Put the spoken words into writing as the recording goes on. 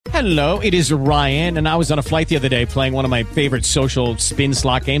Hello, it is Ryan, and I was on a flight the other day playing one of my favorite social spin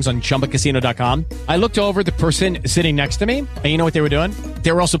slot games on ChumbaCasino.com. I looked over at the person sitting next to me, and you know what they were doing?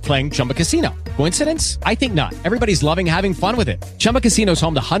 They were also playing Chumba Casino. Coincidence? I think not. Everybody's loving having fun with it. Chumba Casino is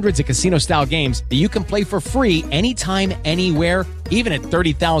home to hundreds of casino-style games that you can play for free anytime, anywhere, even at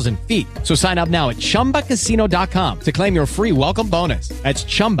 30,000 feet. So sign up now at ChumbaCasino.com to claim your free welcome bonus. That's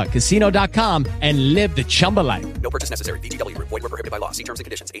ChumbaCasino.com and live the Chumba life. No purchase necessary. VGW. Void where prohibited by law. See terms and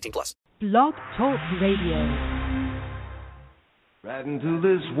conditions. 18+. Blog Talk Radio. Right into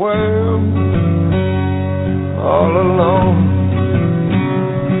this world, all alone.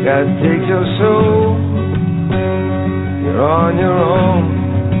 Gotta take your soul. You're on your own.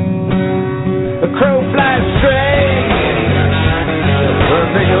 The crow flies straight, the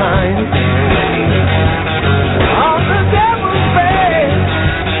perfect line. On the devil's face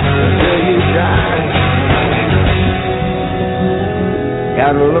until you die.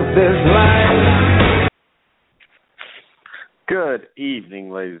 Gotta look this line. Good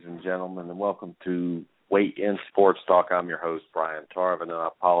evening, ladies and gentlemen, and welcome to Weigh In Sports Talk. I'm your host, Brian Tarvin, and I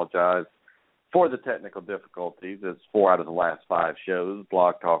apologize for the technical difficulties. It's 4 out of the last 5 shows.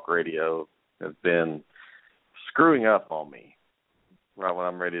 Blog Talk Radio has been screwing up on me right when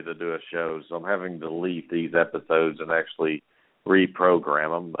I'm ready to do a show, so I'm having to delete these episodes and actually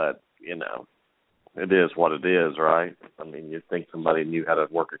reprogram them, but, you know, it is what it is, right? I mean, you'd think somebody knew how to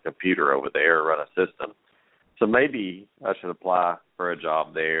work a computer over there or run a system. So maybe I should apply for a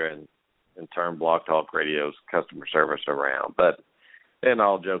job there and turn Blog Talk Radio's customer service around. But, and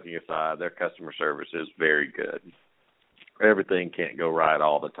all joking aside, their customer service is very good. Everything can't go right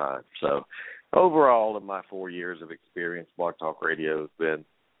all the time. So overall, in my 4 years of experience, Blog Talk Radio has been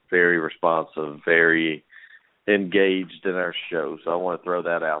very responsive, very engaged in our show. So I want to throw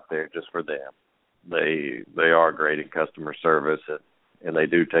that out there just for them. They are great in customer service, and they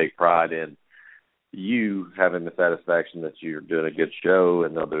do take pride in you having the satisfaction that you're doing a good show,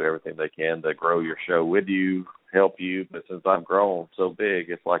 and they'll do everything they can to grow your show with you, help you. But since I've grown so big,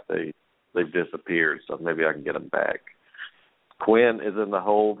 it's like they've disappeared, so maybe I can get them back. Quinn is in the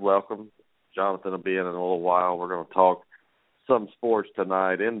hold. Welcome. Jonathan will be in a little while. We're going to talk some sports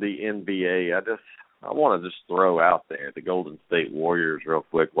tonight in the NBA. I want to just throw out there the Golden State Warriors real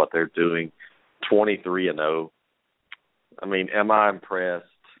quick, what they're doing, 23-0. I mean, am I impressed?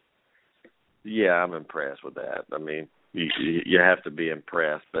 Yeah, I'm impressed with that. I mean, you have to be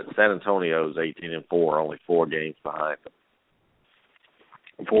impressed. But San Antonio's 18-4, only 4 games behind them.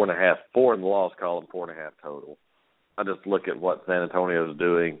 4.5, 4 in the loss column, 4.5 total. I just look at what San Antonio's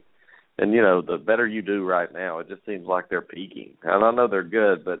doing, and you know, the better you do right now, it just seems like they're peaking. And I know they're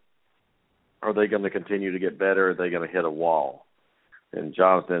good, but are they going to continue to get better? Or are they going to hit a wall? And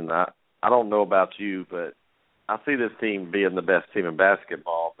Jonathan, I don't know about you, but I see this team being the best team in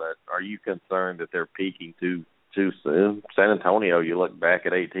basketball, but are you concerned that they're peaking too soon? San Antonio, you look back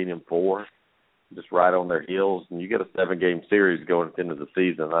at 18-4, just right on their heels, and you get a 7-game series going at the end of the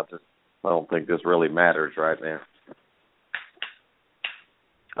season. I don't think this really matters right now.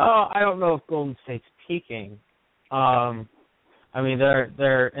 Oh, I don't know if Golden State's peaking. I mean,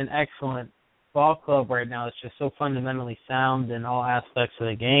 they're an excellent ball club right now. It's just so fundamentally sound in all aspects of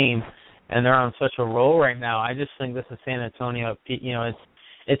the game. And they're on such a roll right now. I just think this is San Antonio. You know,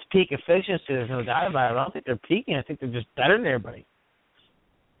 it's peak efficiency. There's no doubt about it. I don't think they're peaking. I think they're just better than everybody.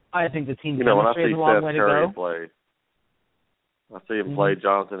 I think the team demonstrated a long way to go. Play, I see him play,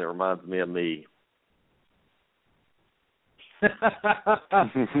 Jonathan. It reminds me of me.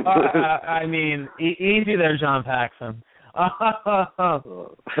 I mean, easy there, John Paxson. I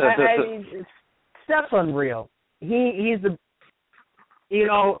mean, Steph's unreal. He's the. You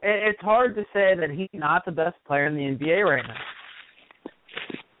know, it's hard to say that he's not the best player in the NBA right now.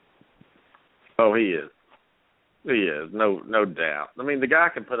 Oh, he is. He is, no doubt. I mean, the guy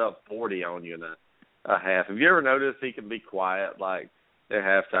can put up 40 on you in a half. Have you ever noticed he can be quiet? Like, at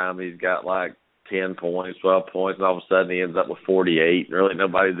halftime, he's got like 10 points, 12 points, and all of a sudden he ends up with 48, and really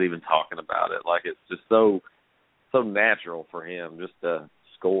nobody's even talking about it. Like, it's just so natural for him just to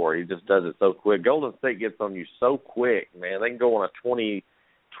score. He just does it so quick. Golden State gets on you so quick, man. They can go on a 20,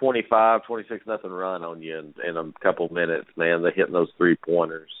 25, 26 nothing run on you in a couple minutes, man. They're hitting those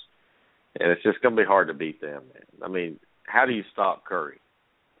 3-pointers. And it's just going to be hard to beat them, man. I mean, how do you stop Curry?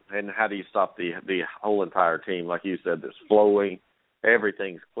 And how do you stop the whole entire team? Like you said, it's flowing.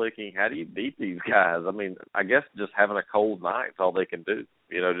 Everything's clicking. How do you beat these guys? I mean, I guess just having a cold night is all they can do.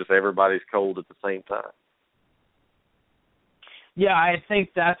 You know, just everybody's cold at the same time. Yeah, I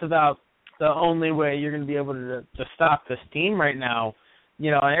think that's about the only way you're going to be able to stop this team right now.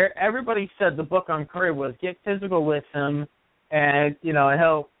 You know, everybody said the book on Curry was get physical with him, and you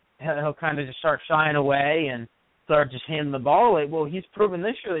know he'll kind of just start shying away and start just handing the ball away. Well, he's proven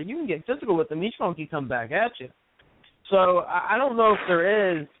this year that you can get physical with him. Each one can come back at you. So I don't know if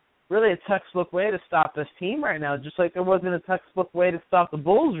there is really a textbook way to stop this team right now, just like there wasn't a textbook way to stop the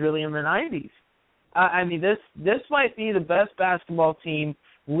Bulls really in the 90s. I mean, this might be the best basketball team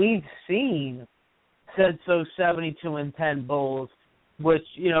we've seen since those 72-10 Bulls, which,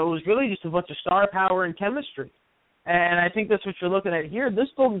 it was really just a bunch of star power and chemistry. And I think that's what you're looking at here. This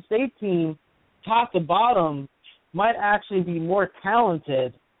Golden State team, top to bottom, might actually be more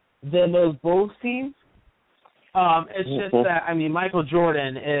talented than those Bulls teams. It's just that, I mean, Michael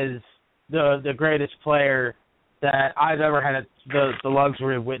Jordan is the greatest player that I've ever had the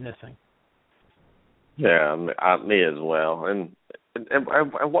luxury of witnessing. Yeah, me as well. And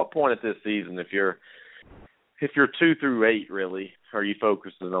at what point at this season, if you're 2 through 8, really, are you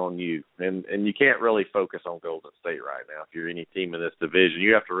focusing on you? And you can't really focus on Golden State right now. If you're any team in this division,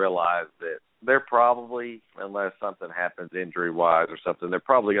 you have to realize that they're probably, unless something happens injury-wise or something, they're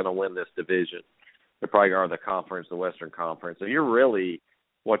probably going to win this division. They're probably are the conference, the Western Conference. So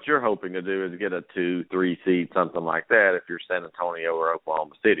what you're hoping to do is get a 2-3 seed, something like that, if you're San Antonio or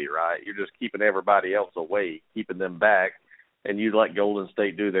Oklahoma City, right? You're just keeping everybody else away, keeping them back, and you let Golden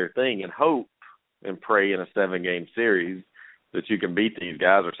State do their thing and hope and pray in a 7-game series that you can beat these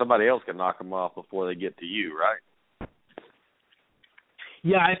guys or somebody else can knock them off before they get to you, right?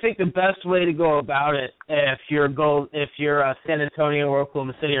 Yeah, I think the best way to go about it, if you're San Antonio or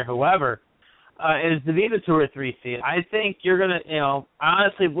Oklahoma City or whoever, is to be the 2 or 3 seed. I think you're going to, I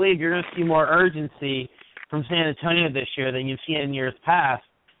honestly believe you're going to see more urgency from San Antonio this year than you've seen in years past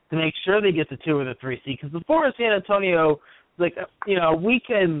to make sure they get the 2 or the 3 seed. Because before San Antonio, we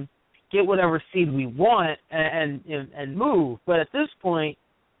can get whatever seed we want and move. But at this point,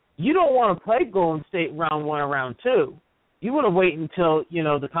 you don't want to play Golden State round 1 or round 2. You want to wait until,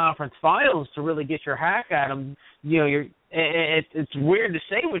 the conference finals to really get your hack at them. It's weird to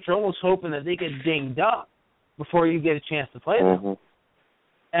say, but you're almost hoping that they get dinged up before you get a chance to play them. Mm-hmm.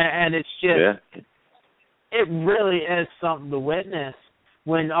 And it's just, It really is something to witness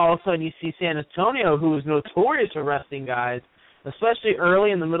when all of a sudden you see San Antonio, who is notorious for resting guys, especially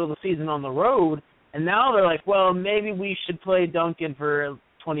early in the middle of the season on the road, and now they're like, well, maybe we should play Duncan for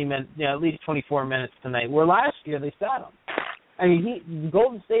 20 minutes, at least 24 minutes tonight, where last year they sat him. I mean,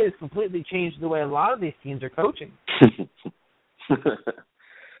 Golden State has completely changed the way a lot of these teams are coaching.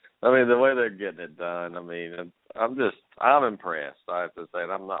 I mean, the way they're getting it done, I mean, I'm impressed. I have to say,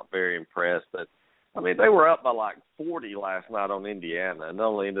 I'm not very impressed. But, I mean, they were up by like 40 last night on Indiana and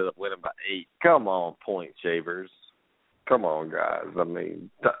only ended up winning by 8. Come on, point shavers. Come on, guys. I mean,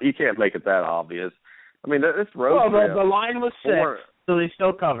 you can't make it that obvious. I mean, this road trip. The line was 6, so they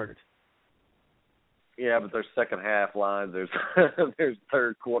still covered. Yeah, but there's second half lines, there's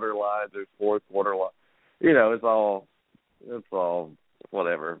third quarter lines, there's fourth quarter lines. It's all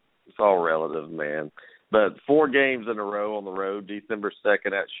whatever. It's all relative, man. But 4 games in a row on the road, December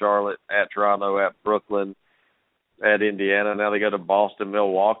 2nd at Charlotte, at Toronto, at Brooklyn, at Indiana. Now they go to Boston,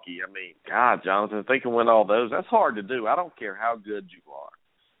 Milwaukee. I mean, God, Jonathan, if they can win all those, that's hard to do. I don't care how good you are.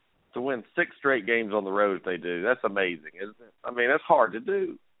 To win 6 straight games on the road if they do, that's amazing, isn't it? I mean, that's hard to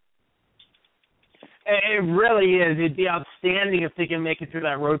do. It really is. It'd be outstanding if they can make it through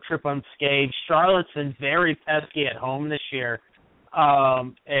that road trip unscathed. Charlotte's been very pesky at home this year. A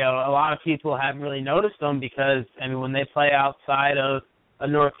lot of people haven't really noticed them because, I mean, when they play outside of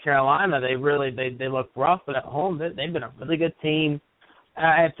North Carolina, they look rough, but at home they've been a really good team.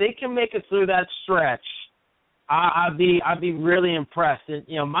 If they can make it through that stretch, I'd be really impressed. And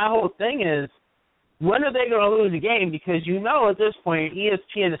my whole thing is, when are they going to lose a game? Because at this point,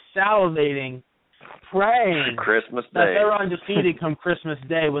 ESPN is salivating, praying Christmas Day that they're undefeated come Christmas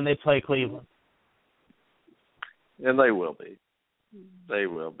Day when they play Cleveland. And they will be. They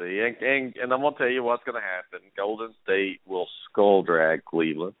will be. And I'm going to tell you what's going to happen. Golden State will skull drag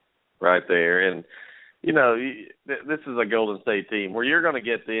Cleveland right there. And, this is a Golden State team where you're going to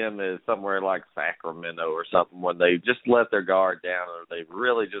get them as somewhere like Sacramento or something when they just let their guard down or they've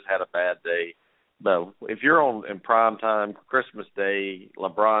really just had a bad day. But if you're in prime time, Christmas Day,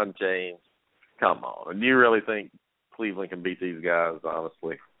 LeBron James, come on. Do you really think Cleveland can beat these guys,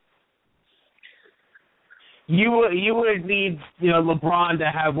 honestly? You would need, LeBron to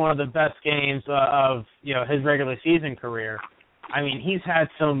have one of the best games of, his regular season career. I mean, he's had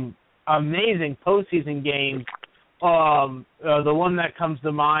some amazing postseason games. The one that comes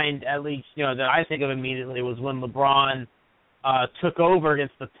to mind, at least, that I think of immediately was when LeBron took over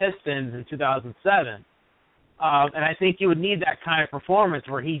against the Pistons in 2007. And I think you would need that kind of performance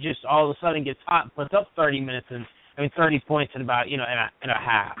where he just all of a sudden gets hot and puts up 30 points in about, in a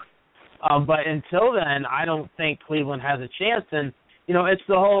half. But until then, I don't think Cleveland has a chance. And, it's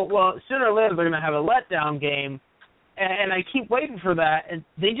the whole, sooner or later they're going to have a letdown game. And I keep waiting for that. And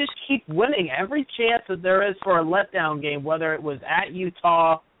they just keep winning every chance that there is for a letdown game, whether it was at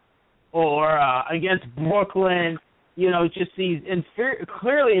Utah or against Brooklyn, just these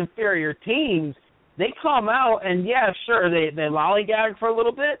clearly inferior teams. They come out and, sure, they lollygag for a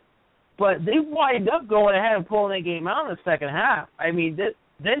little bit, but they wind up going ahead and pulling that game out in the second half. I mean, this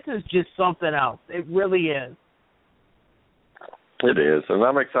is just something else. It really is. It is, and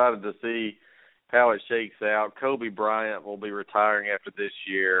I'm excited to see how it shakes out. Kobe Bryant will be retiring after this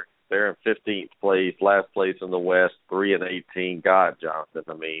year. They're in 15th place, last place in the West, 3-18. God, Jonathan,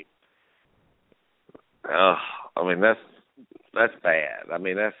 that's bad. I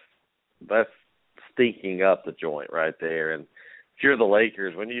mean, that's stinking up the joint right there. And if you're the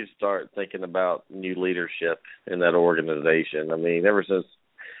Lakers, when you start thinking about new leadership in that organization, I mean, ever since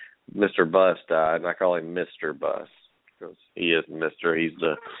Mr. Buss died, and I call him Mr. Buss because he is Mr.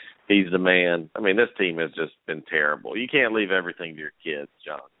 He's the man. I mean, this team has just been terrible. You can't leave everything to your kids,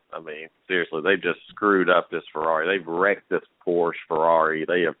 John. I mean, seriously, they've just screwed up this Ferrari. They've wrecked this Porsche Ferrari.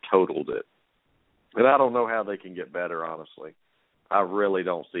 They have totaled it. And I don't know how they can get better, honestly. I really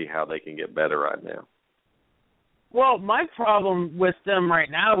don't see how they can get better right now. Well, my problem with them right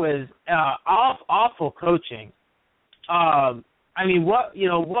now is awful coaching. I mean, what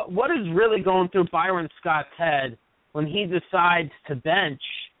is really going through Byron Scott's head when he decides to bench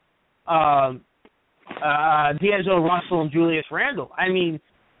D'Angelo Russell and Julius Randle? I mean,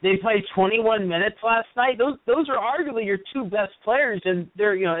 they played 21 minutes last night. Those are arguably your two best players, and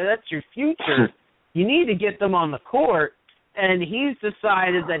that's your future. You need to get them on the court, and he's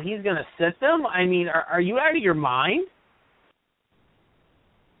decided that he's going to sit them. I mean, are you out of your mind?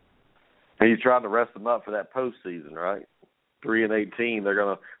 He's trying to rest them up for that postseason, right? 3-18.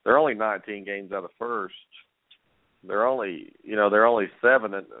 They're only 19 games out of first. They're only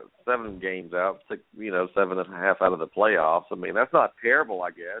 7 games out, 6, 7.5 out of the playoffs. I mean, that's not terrible, I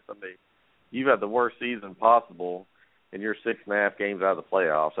guess. I mean, you've had the worst season possible, and you're 6.5 games out of the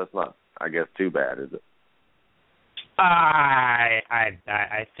playoffs. That's not, I guess, too bad, is it?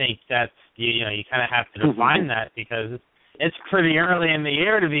 I think that's you kind of have to define that because it's pretty early in the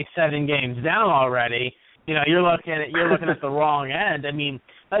year to be 7 games down already. You're looking at the wrong end. I mean,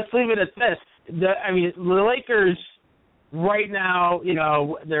 let's leave it at this. The Lakers right now,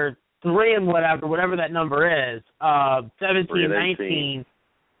 they're 3 and whatever that number is, 17, 19,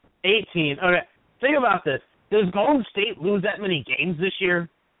 18. Okay, think about this. Does Golden State lose that many games this year?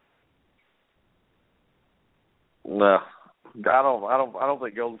 No, I don't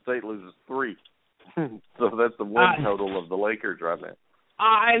think Golden State loses 3. So that's the win total of the Lakers right now.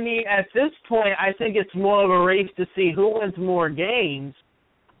 I mean, at this point, I think it's more of a race to see who wins more games.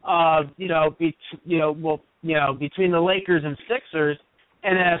 Between the Lakers and Sixers,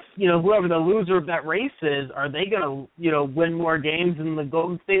 and if whoever the loser of that race is, are they going to win more games than the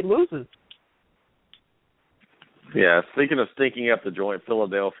Golden State loses? Yeah, speaking of stinking up the joint,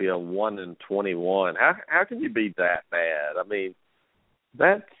 Philadelphia 1-21. How can you be that bad? I mean,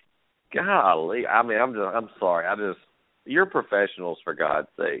 that's golly. I mean, I'm sorry. You're professionals, for God's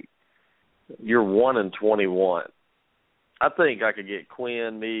sake. You're 1-21. I think I could get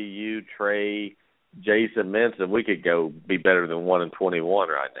Quinn, me, you, Trey, Jason, Menson. We could go be better than 1-21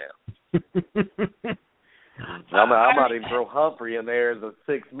 right now. I might even throw Humphrey in there as a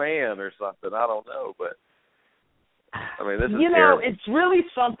 6th man or something. I don't know, but I mean, this is terrible. It's really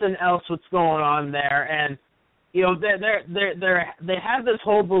something else what's going on there, and they have this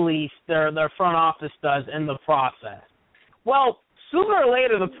whole belief their front office does in the process. Well, sooner or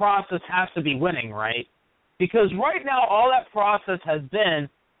later the process has to be winning, right? Because right now all that process has been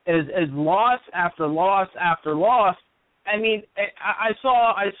is loss after loss after loss. I mean, I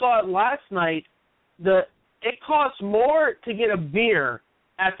saw it last night. It costs more to get a beer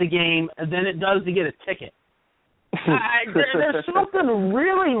at the game than it does to get a ticket. There's something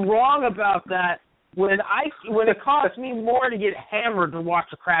really wrong about that when it costs me more to get hammered to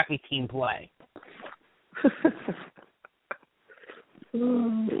watch a crappy team play.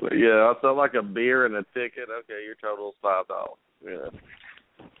 Yeah, so like a beer and a ticket. Okay, your total is $5. Yeah.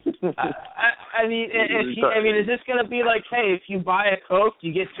 I mean, is this going to be like, hey, if you buy a Coke,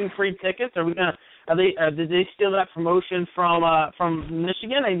 you get 2 free tickets? Are we gonna? Did they steal that promotion from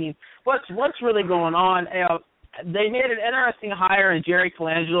Michigan? I mean, what's really going on? They made an interesting hire in Jerry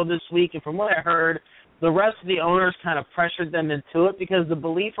Colangelo this week, and from what I heard, the rest of the owners kind of pressured them into it because the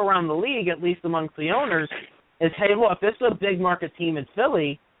belief around the league, at least amongst the owners, is, hey, look, this is a big market team in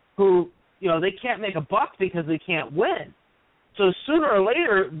Philly who, they can't make a buck because they can't win. So sooner or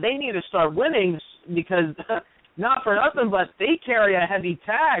later, they need to start winning because, not for nothing, but they carry a heavy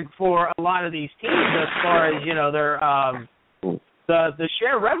tag for a lot of these teams as far as, their the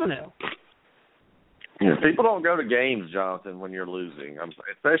share revenue. Yeah, people don't go to games, Jonathan, when you're losing,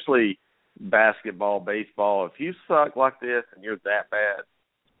 especially basketball, baseball. If you suck like this and you're that bad,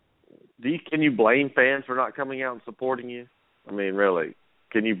 can you blame fans for not coming out and supporting you? I mean, really,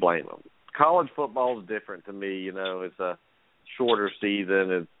 can you blame them? College football is different to me. It's a shorter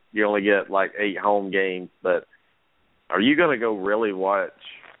season. You only get like 8 home games. But are you going to go really watch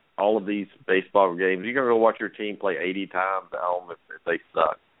all of these baseball games? Are you going to go watch your team play 80 times at home if they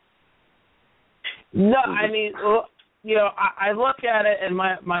suck? No, I mean, I look at it, and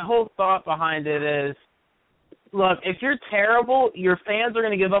my whole thought behind it is, look, if you're terrible, your fans are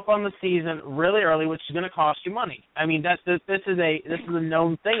going to give up on the season really early, which is going to cost you money. I mean, this is a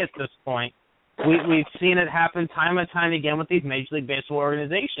known thing at this point. We've seen it happen time and time again with these Major League Baseball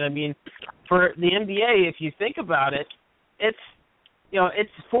organizations. I mean, for the NBA, if you think about it, it's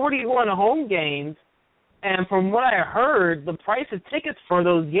 41 home games, and from what I heard, the price of tickets for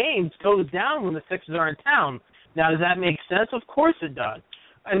those games goes down when the Sixers are in town. Now, does that make sense? Of course it does.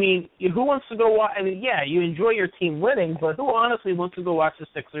 I mean, who wants to go watch? I mean, yeah, you enjoy your team winning, but who honestly wants to go watch the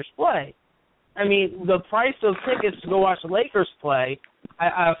Sixers play? I mean, the price of tickets to go watch the Lakers play,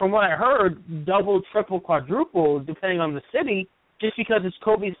 from what I heard, double, triple, quadruple, depending on the city, just because it's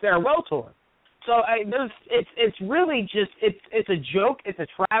Kobe's farewell tour. So it's really just it's a joke, it's a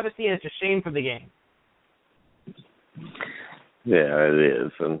travesty, and it's a shame for the game. Yeah, it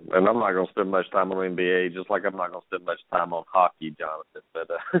is, and I'm not going to spend much time on the NBA, just like I'm not going to spend much time on hockey, Jonathan. But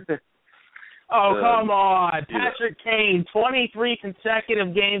come on, Patrick Kane, 23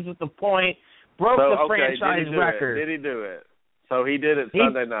 consecutive games with the point, broke the franchise record. Did he do it? So he did it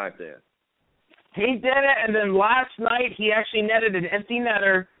Sunday night then. He did it, and then last night he actually netted an empty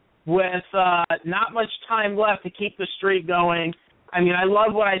netter with not much time left to keep the streak going. I mean, I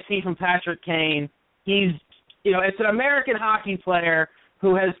love what I see from Patrick Kane. He's it's an American hockey player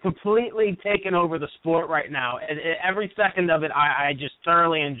who has completely taken over the sport right now. And every second of it, I just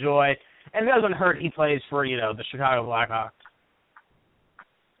thoroughly enjoy. And it doesn't hurt he plays for, the Chicago Blackhawks.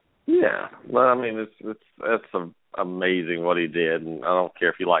 Yeah. Well, I mean, that's amazing what he did. And I don't care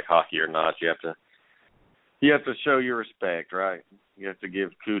if you like hockey or not. You have to show your respect, right? You have to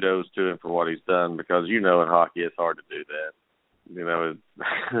give kudos to him for what he's done because, in hockey it's hard to do that.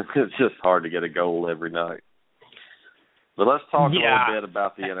 It's just hard to get a goal every night. But let's talk a little bit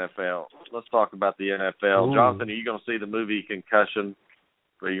about the NFL. Let's talk about the NFL. Ooh. Jonathan, are you going to see the movie Concussion?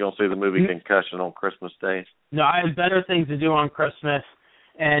 Are you going to see the movie Concussion on Christmas Day? No, I have better things to do on Christmas.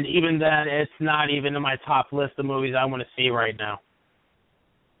 And even then, it's not even in my top list of movies I want to see right now.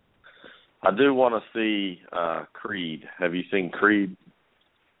 I do want to see Creed. Have you seen Creed?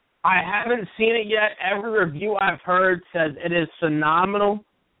 I haven't seen it yet. Every review I've heard says it is phenomenal.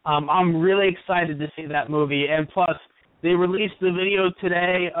 I'm really excited to see that movie. And plus, they released the video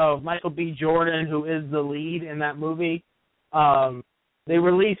today of Michael B. Jordan, who is the lead in that movie. They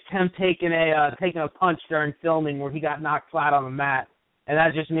released him taking a punch during filming where he got knocked flat on the mat, and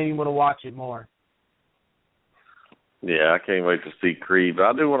that just made me want to watch it more. Yeah, I can't wait to see Creed, but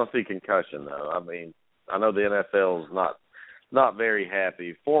I do want to see Concussion, though. I mean, I know the NFL is not very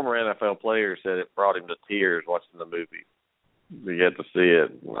happy. Former NFL players said it brought him to tears watching the movie. You get to see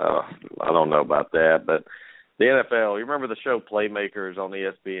it. I don't know about that, but the NFL, you remember the show Playmakers on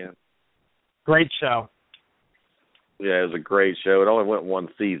ESPN? Great show. Yeah, it was a great show. It only went one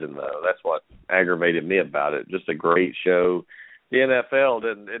season, though. That's what aggravated me about it. Just a great show. The NFL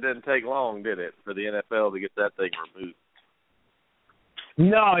didn't take long, did it, for the NFL to get that thing removed?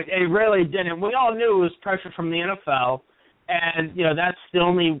 No, it really didn't. We all knew it was pressure from the NFL, and that's the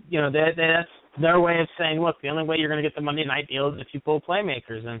only that's their way of saying, look, the only way you're going to get the Monday night deal is if you pull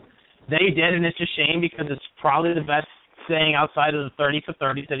Playmakers, and they did, and it's a shame because it's probably the best thing outside of the 30 for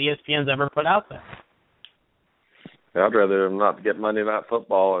 30s that ESPN's ever put out there. I'd rather them not get Monday Night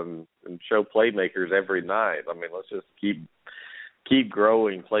Football and show Playmakers every night. I mean, let's just keep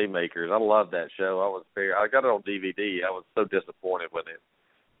growing Playmakers. I love that show. I got it on DVD. I was so disappointed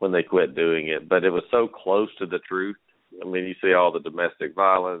when they quit doing it, but it was so close to the truth. I mean, you see all the domestic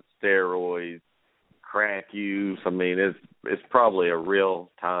violence, steroids, crack use. I mean, it's probably a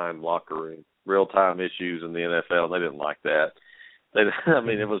real-time locker room, real-time issues in the NFL, and they didn't like that.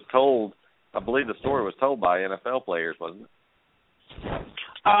 It was told, I believe the story was told by NFL players, wasn't it?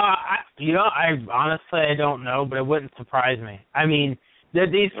 I honestly don't know, but it wouldn't surprise me. I mean,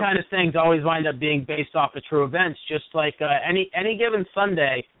 these kind of things always wind up being based off of true events, just like Any Given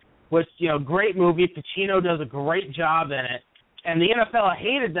Sunday, which, great movie. Pacino does a great job in it. And the NFL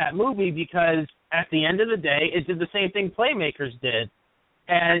hated that movie because at the end of the day, it did the same thing Playmakers did.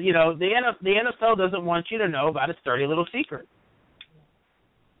 And, you know, the NFL doesn't want you to know about its dirty little secret.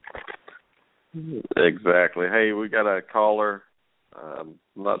 Exactly. Hey, we got a caller. I'm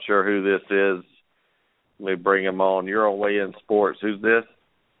not sure who this is. Let me bring him on. You're on Weigh In Sports. Who's this?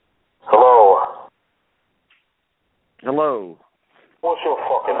 Hello. Hello. What's your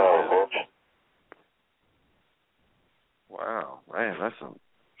fucking name, bitch? Wow, man, that's some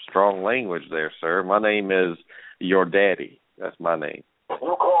strong language there, sir. My name is Your Daddy. That's my name.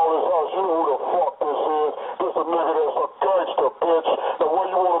 You call this house, you know who the fuck this is. This a nigga that's a gangster, bitch. Now where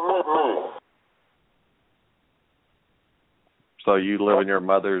you want to meet me? So you live in your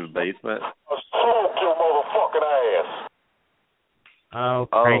mother's basement? I'll smoke your motherfucking ass. Oh,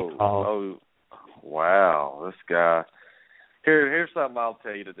 great call. Oh, wow, this guy. Here's something I'll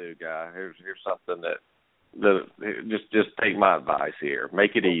tell you to do, guy. Here's something that just take my advice here.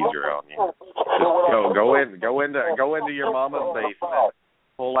 Make it easier on you. Just go into your mama's basement,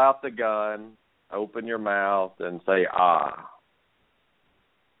 pull out the gun, open your mouth, and say ah.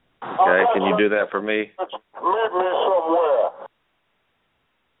 Okay, can you do that for me? Meet me somewhere.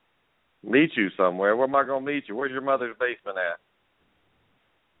 Meet you somewhere? Where am I gonna meet you? Where's your mother's basement at?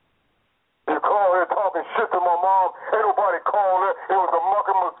 You call here talking shit to my mom. Ain't nobody calling her. It was a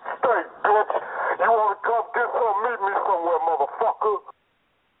fucking mistake, bitch. You want to come get some? Meet me somewhere, motherfucker.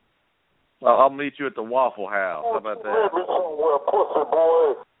 Well, I'll meet you at the Waffle House. How about that? Meet me somewhere, pussy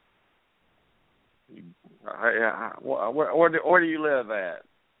boy. Where do you live at?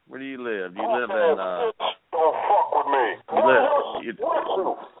 Where do you live? You live in Don't fuck with me.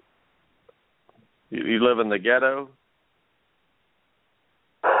 You live in the ghetto?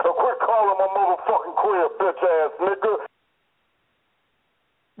 Now quit calling my motherfucking crib, bitch ass nigga.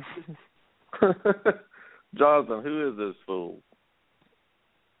 Jonathan, who is this fool?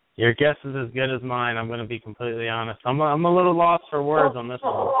 Your guess is as good as mine. I'm going to be completely honest. I'm a little lost for words on this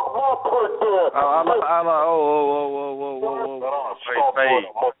one.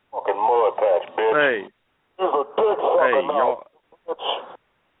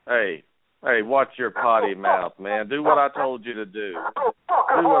 Hey, watch your potty mouth, man. Do what I told you to do.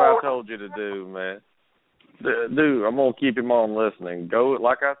 Do what I told you to do, man. Dude, I'm going to keep him on listening. Go,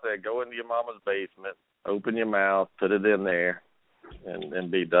 like I said, go into your mama's basement, open your mouth, put it in there,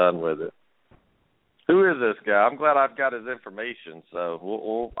 and be done with it. Who is this guy? I'm glad I've got his information,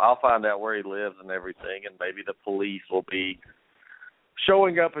 so I'll find out where he lives and everything, and maybe the police will be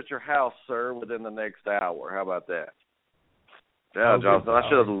showing up at your house, sir, within the next hour. How about that? Yeah, Jonathan, I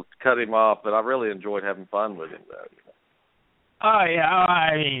should have cut him off, but I really enjoyed having fun with him, though. Oh, yeah,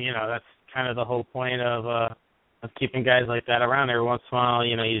 I mean, you know, that's kind of the whole point of keeping guys like that around every once in a while.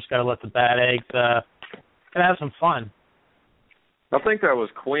 You know, you just got to let the bad eggs have some fun. I think that was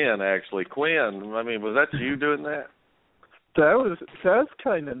Quinn, actually. Quinn, I mean, was that you doing that? That's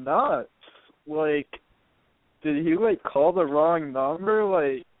kind of nuts. Like, did he, call the wrong number?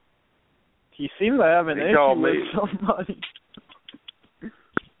 Like, he seemed to have an issue with somebody.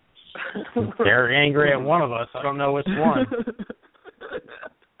 They're angry at one of us. I don't know which one.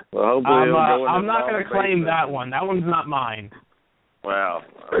 Well, hopefully I'm not going to claim that one. That one's not mine. Wow.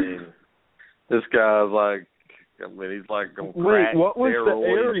 I mean, this guy's like, he's like going to crack. Wait, what was the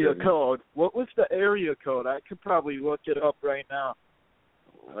area code? What was the area code? I could probably look it up right now.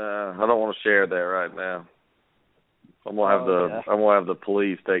 I don't want to share that right now. I'm gonna have the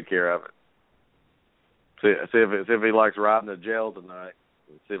police take care of it. See if he likes riding to jail tonight.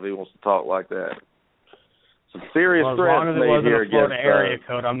 See if he wants to talk like that. Some serious threats made here against Florida area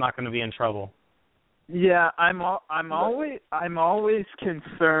code. I'm not going to be in trouble. Yeah, I'm always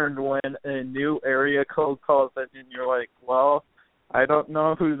concerned when a new area code calls in and you're like, well, I don't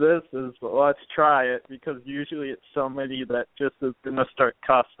know who this is, but let's try it, because usually it's somebody that just is going to start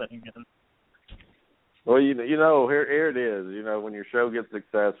cussing. Well, you know, here it is. You know, when your show gets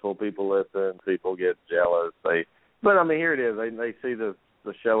successful, people listen, people get jealous. But I mean, here it is. They see the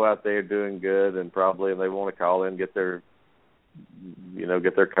show out there doing good, and they want to call in, get their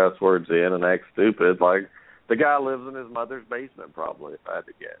cuss words in and act stupid. Like the guy lives in his mother's basement, probably, if I had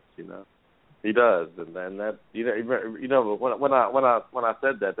to guess. You know, he does, and that when I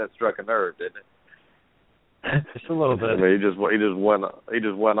said that struck a nerve, didn't it? Just a little bit. I mean, he just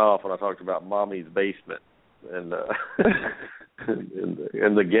went off when I talked about mommy's basement and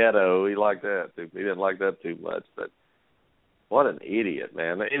in the ghetto. He liked that too. He didn't like that too much, but what an idiot,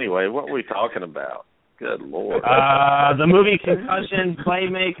 man. Anyway, what were we talking about? Good Lord. The movie Concussion,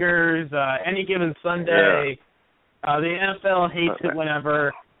 Playmakers, Any Given Sunday. Yeah. The NFL hates it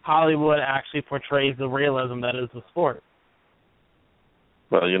whenever Hollywood actually portrays the realism that is the sport.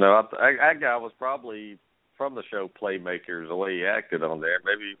 Well, you know, that guy was probably from the show Playmakers, the way he acted on there.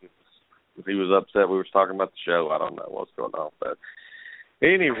 Maybe if he was upset we were talking about the show. I don't know what's going on. But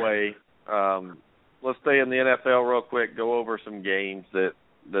anyway, let's stay in the NFL real quick, go over some games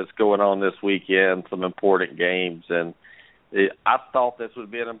that's going on this weekend, some important games. And I thought this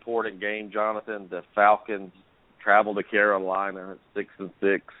would be an important game, Jonathan. The Falcons travel to Carolina at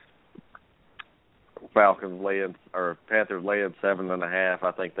 6-6. Panthers laying 7.5.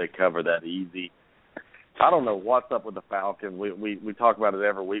 I think they cover that easy. I don't know what's up with the Falcons. We talk about it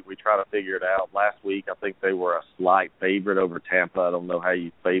every week. We try to figure it out. Last week, I think they were a slight favorite over Tampa. I don't know how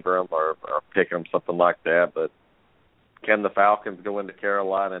you favor them or pick them, something like that. But can the Falcons go into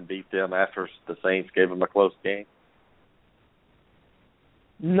Carolina and beat them after the Saints gave them a close game?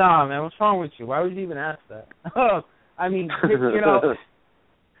 No, man. What's wrong with you? Why would you even ask that? I mean, you know,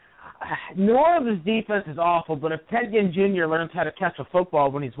 New Orleans' defense is awful, but if Ted Ginn Jr. learns how to catch a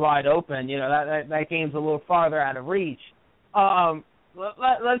football when he's wide open, you know, that game's a little farther out of reach.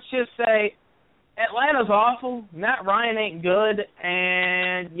 Let's just say Atlanta's awful. Matt Ryan ain't good.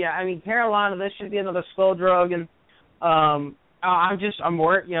 And, yeah, I mean, Carolina, this should be another slow drug. And I'm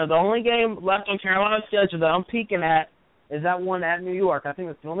worried. You know, the only game left on Carolina's schedule that I'm peeking at is that one at New York. I think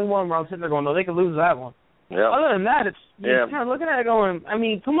that's the only one where I'm sitting there going, no, they could lose that one. Yeah. Other than that, you're kind of looking at it going, I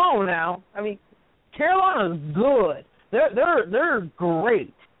mean, come on now. I mean, Carolina's good. They're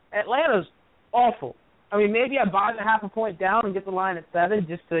great. Atlanta's awful. I mean, maybe I buy the half a point down and get the line at 7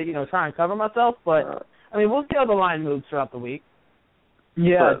 just to, you know, try and cover myself. But, I mean, we'll see how the line moves throughout the week.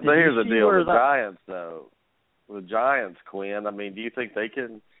 Yeah. But here's the deal with the Giants, though. The Giants, Quinn, I mean, do you think they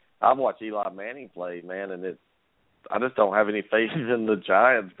can – I've watched Eli Manning play, man, and I just don't have any faith in the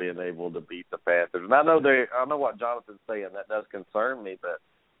Giants being able to beat the Panthers. And I know what Jonathan's saying. That does concern me, but,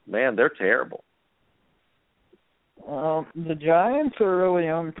 man, they're terrible. The Giants are really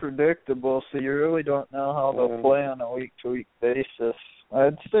unpredictable, so you really don't know how they'll play on a week-to-week basis.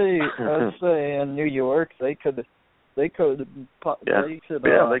 I'd say in New York they could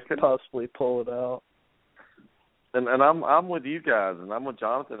possibly pull it out. And I'm with you guys, and I'm with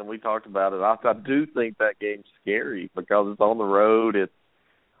Jonathan, and we talked about it. I do think that game's scary because it's on the road.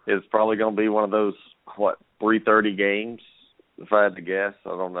 It's probably going to be one of those 3:30 games, if I had to guess. I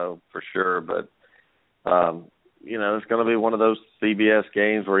don't know for sure, but you know, it's going to be one of those CBS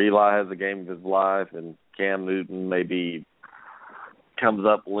games where Eli has the game of his life, and Cam Newton maybe comes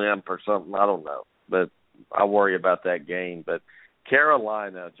up limp or something. I don't know, but I worry about that game. But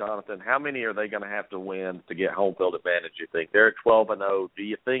Carolina, Jonathan, how many are they going to have to win to get home field advantage, you think? They're at 12-0. Do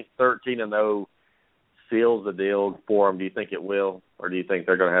you think 13-0 seals the deal for them? Do you think it will? Or do you think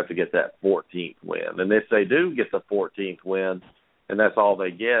they're going to have to get that 14th win? And if they do get the 14th win, and that's all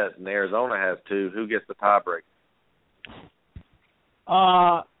they get, and Arizona has 2, who gets the tiebreaker?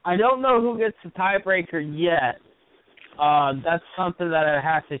 I don't know who gets the tiebreaker yet. That's something that I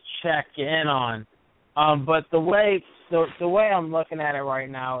have to check in on. But the way I'm looking at it right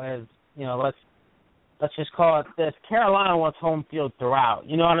now is, you know, let's just call it this: Carolina wants home field throughout.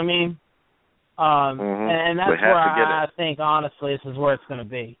 You know what I mean? And that's where I think, honestly, this is where it's going to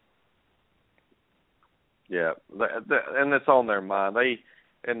be. Yeah, and it's on their mind.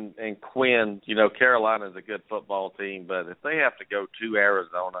 And Quinn, you know, Carolina's a good football team, but if they have to go to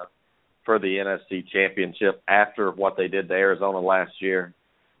Arizona for the NFC Championship after what they did to Arizona last year,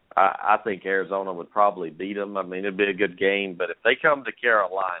 I think Arizona would probably beat them. I mean, it'd be a good game, but if they come to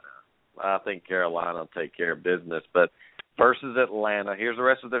Carolina, I think Carolina will take care of business. But versus Atlanta, here's the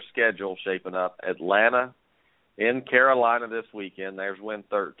rest of their schedule shaping up. Atlanta in Carolina this weekend. There's win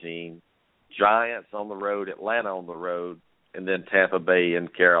 13. Giants on the road, Atlanta on the road, and then Tampa Bay in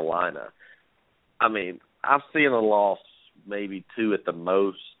Carolina. I mean, I've seen a loss, maybe 2 at the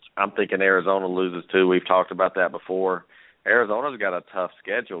most. I'm thinking Arizona loses 2. We've talked about that before. Arizona's got a tough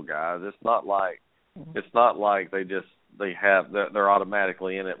schedule, guys. It's not like they're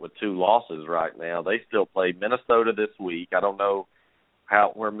automatically in it with 2 losses right now. They still play Minnesota this week. I don't know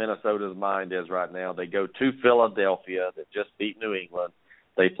where Minnesota's mind is right now. They go to Philadelphia that just beat New England.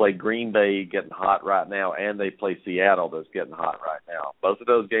 They play Green Bay, getting hot right now, and they play Seattle, that's getting hot right now. Both of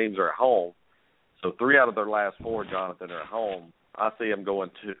those games are at home. So 3 out of their last 4, Jonathan, are at home. I see them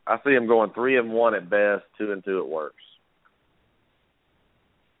going 3-1 at best, 2-2 at worst.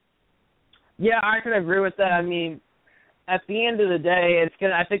 Yeah, I can agree with that. I mean, at the end of the day,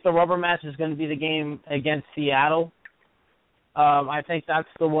 I think the rubber match is going to be the game against Seattle. I think that's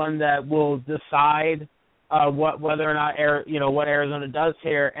the one that will decide whether or not what Arizona does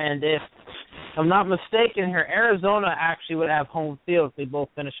here. And if I'm not mistaken here, Arizona actually would have home field if they both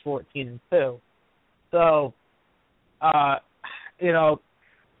finish 14-2. So,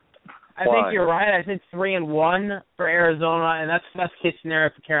 I think you're right. I think 3-1 for Arizona, and that's the best case scenario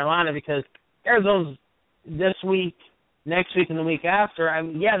for Carolina because Arizona's this week, next week, and the week after. I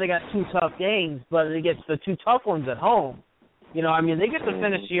mean, yeah, they got 2 tough games, but they get the 2 tough ones at home. You know, I mean, they get to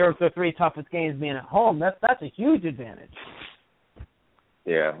finish the year with their 3 toughest games being at home. That's a huge advantage.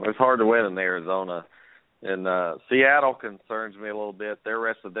 Yeah, it's hard to win in Arizona. And Seattle concerns me a little bit. Their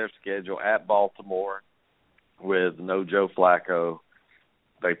rest of their schedule at Baltimore with no Joe Flacco.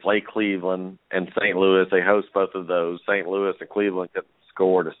 They play Cleveland and St. Louis. They host both of those. St. Louis and Cleveland couldn't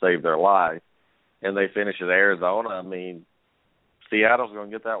score to save their life. And they finish at Arizona. I mean, Seattle's going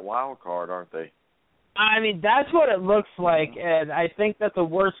to get that wild card, aren't they? I mean, that's what it looks like. And I think that the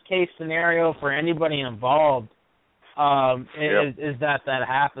worst-case scenario for anybody involved is that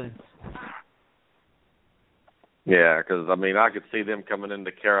happens. Yeah, because, I mean, I could see them coming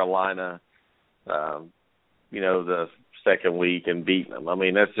into Carolina, the second week and beating them. I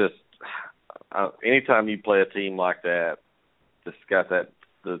mean, that's just anytime you play a team like that that's got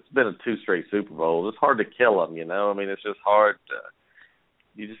that's been in 2 straight Super Bowls, it's hard to kill them, you know? I mean, it's just hard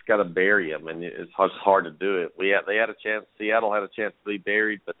you just got to bury them, and it's hard to do it. They had a chance. Seattle had a chance to be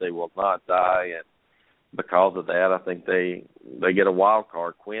buried, but they will not die, and because of that, I think they get a wild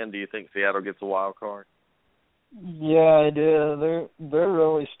card. Quinn, do you think Seattle gets a wild card? Yeah, I do. They're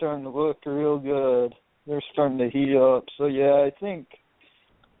really starting to look real good. They're starting to heat up. So yeah, I think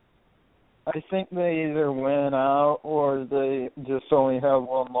they either win out or they just only have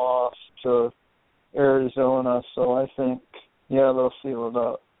 1 loss to Arizona. So I think they'll seal it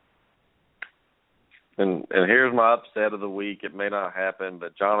up. And here's my upset of the week. It may not happen,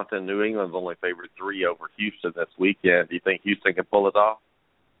 but Jonathan, New England's only favored 3 over Houston this weekend. Do you think Houston can pull it off?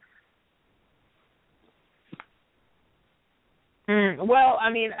 Well,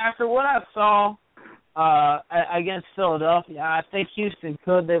 I mean, after what I saw against Philadelphia, I think Houston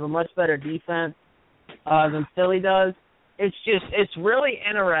could. They have a much better defense than Philly does. It's really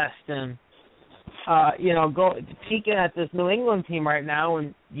interesting, peeking at this New England team right now,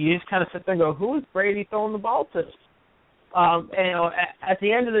 and you just kind of sit there and go, who is Brady throwing the ball to? At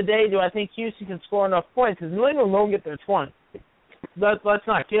the end of the day, do I think Houston can score enough points? Because New England won't get their 20. Let's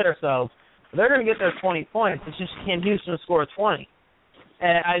not kid ourselves. They're going to get their 20 points. It's just, can Houston score 20?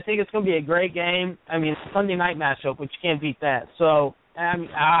 And I think it's going to be a great game. I mean, it's a Sunday night matchup, which you can't beat that. So, I mean,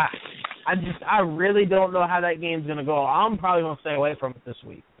 I really don't know how that game's going to go. I'm probably going to stay away from it this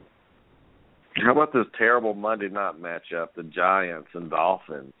week. How about this terrible Monday night matchup, the Giants and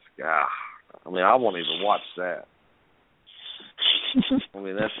Dolphins? God, I mean, I won't even watch that. I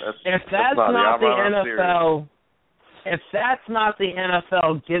mean, that's if that's not the NFL. If that's not the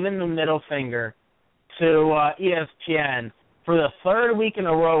NFL giving the middle finger to ESPN for the 3rd week in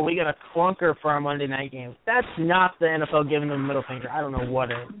a row, we get a clunker for our Monday night games. That's not the NFL giving them the middle finger. I don't know what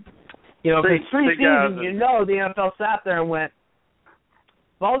is. Preseason, the NFL sat there and went,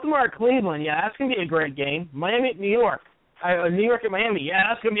 Baltimore or Cleveland, yeah, that's going to be a great game. Miami at New York. New York at Miami, yeah,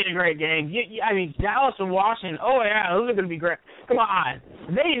 that's going to be a great game. I mean, Dallas and Washington, oh, yeah, those are going to be great. Come on.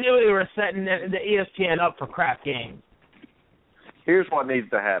 They knew they were setting the ESPN up for crap games. Here's what needs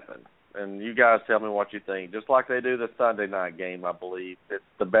to happen, and you guys tell me what you think. Just like they do the Sunday night game, I believe it's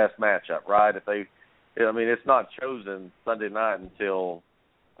the best matchup, right? It's not chosen Sunday night until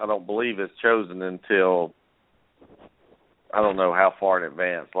I don't believe it's chosen until I don't know how far in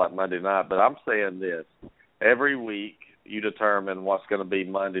advance, like Monday night. But I'm saying this: every week you determine what's going to be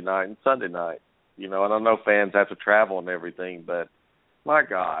Monday night and Sunday night. And I know fans have to travel and everything, but my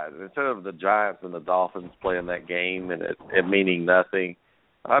God, instead of the Giants and the Dolphins playing that game and it meaning nothing,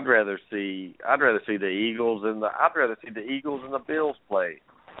 I'd rather see the Eagles and the Bills play.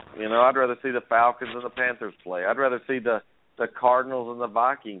 I'd rather see the Falcons and the Panthers play. I'd rather see the Cardinals and the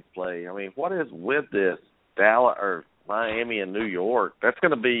Vikings play. I mean, what is with this Dallas or Miami and New York? That's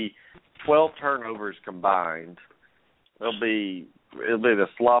going to be 12 turnovers combined. It'll be the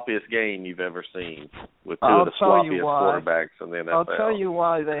sloppiest game you've ever seen with 2 of the sloppiest quarterbacks in the NFL. I'll tell you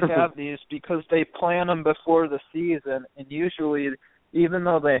why they have these, because they plan them before the season, and usually, even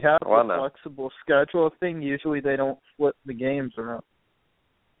though they have the flexible schedule thing, usually they don't flip the games around.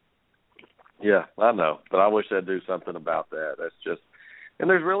 Yeah, I know, but I wish they'd do something about that. That's just, and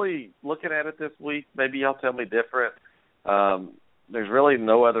there's really, looking at it this week, maybe y'all tell me different. There's really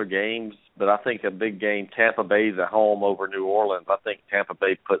no other games, but I think a big game, Tampa Bay's at home over New Orleans. I think Tampa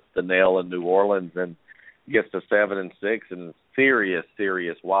Bay puts the nail in New Orleans and gets to 7-6 and serious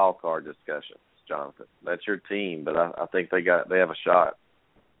wild card discussions. Jonathan, that's your team, but I think they have a shot.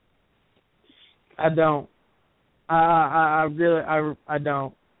 I don't. I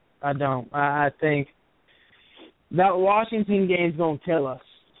don't. I think that Washington game's gonna kill us.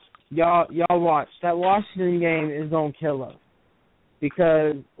 y'all watch. That Washington game is gonna kill us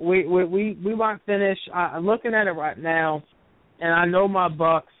because we might finish. I'm looking at it right now, and I know my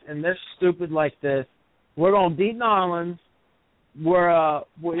Bucks, and they're stupid like this. We're gonna beat New Orleans.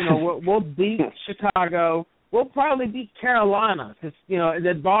 We'll beat Chicago. We'll probably beat Carolina because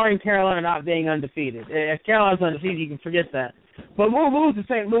barring Carolina not being undefeated. If Carolina's undefeated, you can forget that. But we'll lose to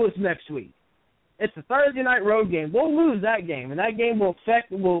St. Louis next week. It's a Thursday night road game. We'll lose that game, and that game will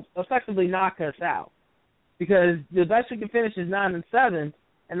effectively knock us out because the best we can finish is 9-7,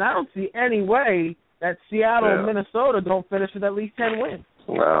 and I don't see any way that Seattle and Minnesota don't finish with at least 10 wins.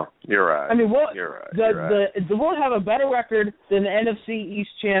 Well, you're right. I mean, you're right. We'll have a better record than the NFC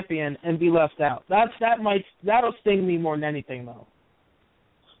East champion and be left out. That'll sting me more than anything, though.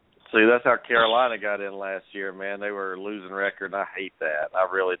 See, that's how Carolina got in last year, man. They were a losing record, and I hate that. I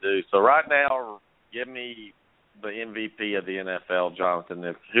really do. So right now, give me the MVP of the NFL,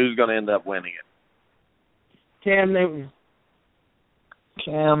 Jonathan. Who's going to end up winning it? Cam Newton.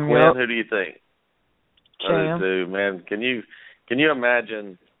 Cam. Quinn, who do you think? Cam. I do, man. Can you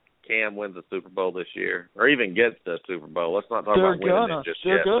imagine Cam wins the Super Bowl this year, or even gets the Super Bowl? Let's not talk about winning it just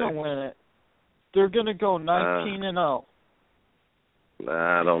yet. They're going to win it. They're going to go 19-0.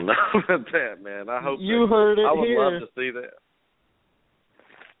 I don't know about that, man. I hope you heard it here. I would love to see that.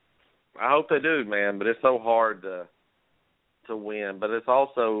 I hope they do, man. But it's so hard to win. But it's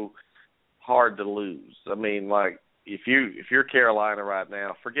also hard to lose. I mean, like if you're Carolina right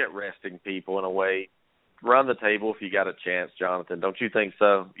now, forget resting people in a way. Run the table if you got a chance, Jonathan. Don't you think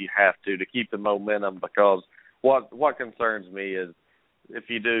so? You have to keep the momentum because what concerns me is if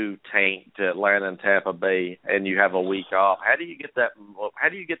you do tank to Atlanta and Tampa Bay and you have a week off, how do you get that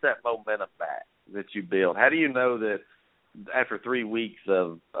momentum back that you build? How do you know that after 3 weeks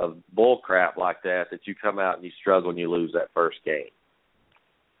of bull crap like that you come out and you struggle and you lose that first game?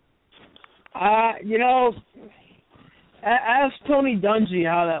 Ask Tony Dungy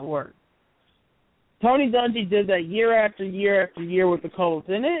how that worked. Tony Dungy did that year after year after year with the Colts,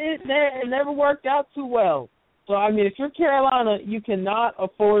 and it never worked out too well. So, I mean, if you're Carolina, you cannot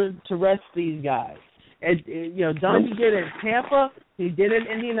afford to rest these guys. Dungy did it in Tampa. He did it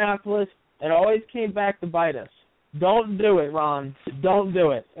in Indianapolis. It always came back to bite us. Don't do it, Ron. Don't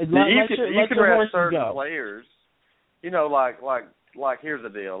do it. Let your horses go. Players, like here's the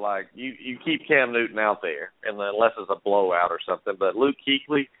deal. Like you keep Cam Newton out there, and unless it's a blowout or something. But Luke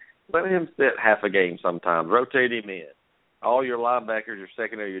Kuechly, let him sit half a game sometimes. Rotate him in. All your linebackers, your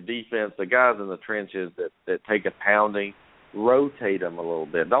secondary, your defense, the guys in the trenches that take a pounding, rotate them a little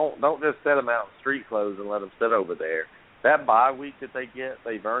bit. Don't just set them out in street clothes and let them sit over there. That bye week that they get,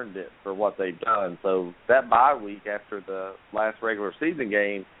 they've earned it for what they've done. So that bye week after the last regular season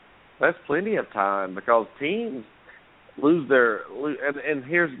game, that's plenty of time because teams lose their – and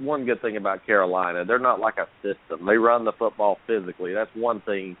here's one good thing about Carolina. They're not like a system. They run the football physically. That's one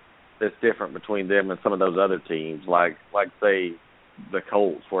thing that's different between them and some of those other teams, like say the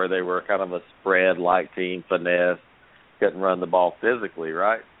Colts, where they were kind of a spread-like team, finesse, couldn't run the ball physically,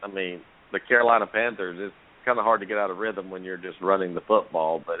 right? I mean, the Carolina Panthers, it's kind of hard to get out of rhythm when you're just running the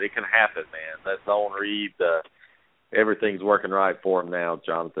football, but it can happen, man. That's Owen Reed. Everything's working right for him now,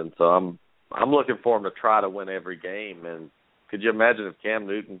 Jonathan. So I'm looking for him to try to win every game. And could you imagine if Cam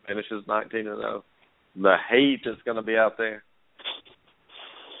Newton finishes 19-0? The hate that's going to be out there.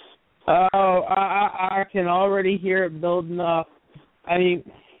 Oh, I can already hear it building up. I mean,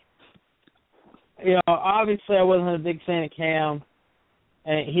 obviously I wasn't a big fan of Cam,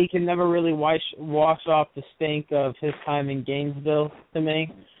 and he can never really wash off the stink of his time in Gainesville to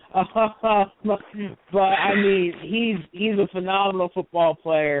me. But I mean, he's a phenomenal football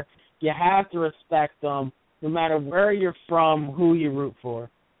player. You have to respect him, no matter where you're from, who you root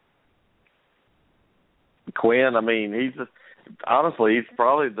for. Quinn, I mean, honestly, he's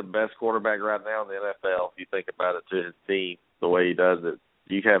probably the best quarterback right now in the NFL, if you think about it, to his team, the way he does it.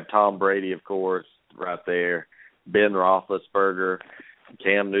 You have Tom Brady, of course, right there, Ben Roethlisberger,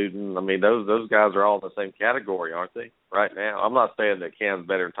 Cam Newton. I mean, those guys are all in the same category, aren't they, right now? I'm not saying that Cam's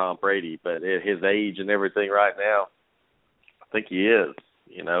better than Tom Brady, but at his age and everything right now, I think he is,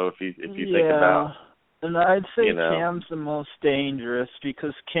 if you think about. And I'd say Cam's the most dangerous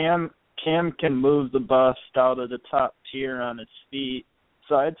because Cam can move the bust out of the top tier on his feet.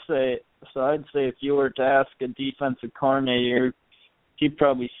 So I'd say if you were to ask a defensive coordinator, he'd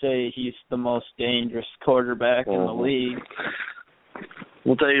probably say he's the most dangerous quarterback in the league.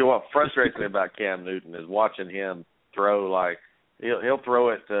 We'll tell you what frustrates me about Cam Newton is watching him throw. Like he'll throw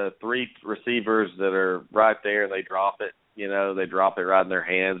it to three receivers that are right there and they drop it, They drop it right in their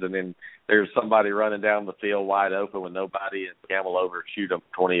hands, and then there's somebody running down the field wide open with nobody, and Camel overshoot them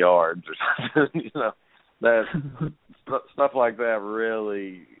 20 yards or something. That stuff like that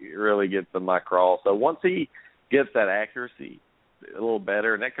really gets in my crawl. So once he gets that accuracy a little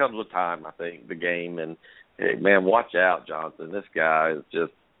better, and that comes with time, I think, the game. And, hey, man, watch out, Johnson. This guy is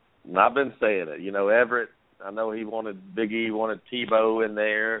just – and I've been saying it. Everett, I know Big E wanted Tebow in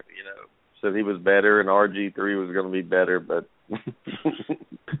there, said he was better, and RG3 was going to be better, but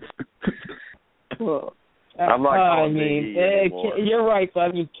well, I'm not calling Big E anymore. You're right,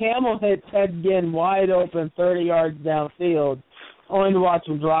 but Camel hit Ted Ginn wide open 30 yards downfield, only to watch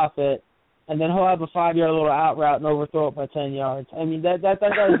him drop it, and then he'll have a 5-yard little out route and overthrow it by 10 yards. That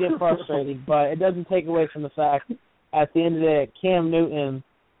does get frustrating, but it doesn't take away from the fact at the end of the day, Cam Newton,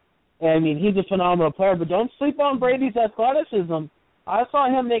 he's a phenomenal player, but don't sleep on Brady's athleticism. I saw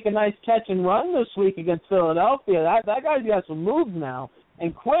him make a nice catch and run this week against Philadelphia. That guy's got some moves now.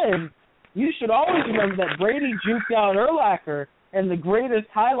 And Quinn, you should always remember that Brady juked out Urlacher in the greatest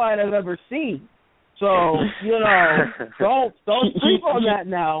highlight I've ever seen. So, don't sleep on that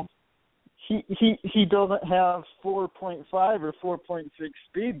now. He doesn't have 4.5 or 4.6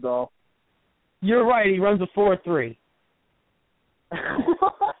 speed, though. You're right. He runs a 4.3.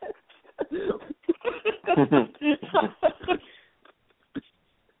 What?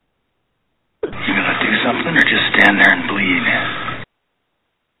 You gonna do something or just stand there and bleed?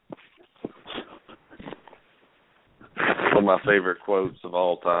 One of my favorite quotes of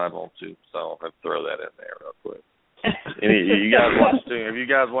all time on Tombstone. I'll throw that in there real quick. Have you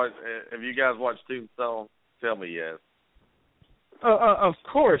guys watched Tombstone? Tell me yes. Of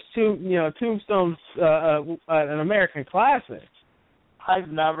course, Tombstone's an American classic. I've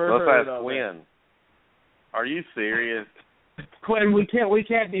never heard of Quinn. it. Are you serious? Quinn, we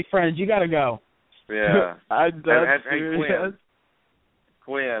can't be friends. You got to go. Yeah. Hey,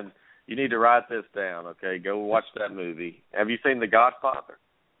 Quinn, you need to write this down, okay? Go watch that movie. Have you seen The Godfather?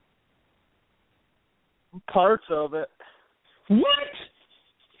 Parts of it. What?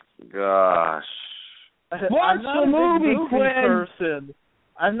 Gosh. Watch the movie, Quinn. Person.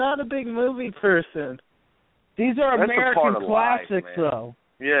 I'm not a big movie person. These are That's American classics, life, though.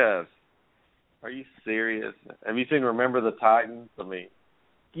 Yes. Are you serious? Have you seen Remember the Titans?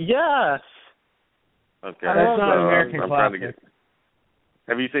 Yes. Okay. That's not an American classic.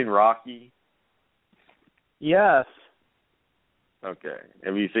 Have you seen Rocky? Yes. Okay.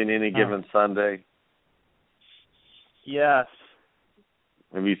 Have you seen Any Given Sunday? Yes.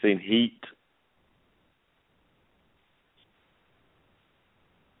 Have you seen Heat?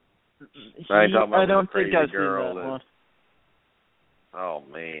 I don't think I've seen that one. Oh,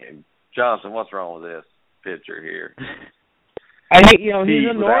 man. Johnson, what's wrong with this picture here? He's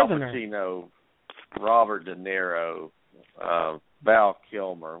a Northerner. Al Pacino, Robert De Niro, Val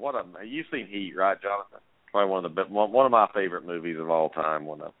Kilmer. You've seen Heat, right, Jonathan? Probably one of my favorite movies of all time.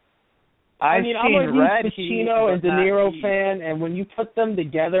 I'm a huge Pacino and De Niro fan, and when you put them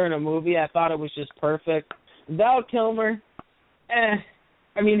together in a movie, I thought it was just perfect. Val Kilmer,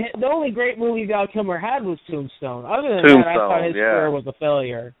 the only great movie Val Kilmer had was Tombstone. Other than that, I thought his career was a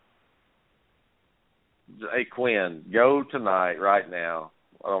failure. Hey, Quinn, go tonight, right now.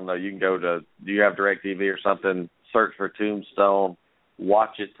 I don't know, you can go to, do you have DirecTV or something? Search for Tombstone.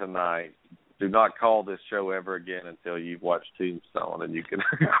 Watch it tonight. Do not call this show ever again until you've watched Tombstone, and you can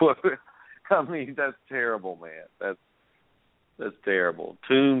quote it. That's terrible, man. That's terrible.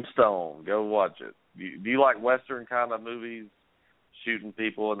 Tombstone, go watch it. Do you like Western kind of movies? Shooting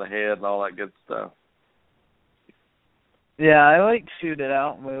people in the head and all that good stuff? Yeah, I like shoot it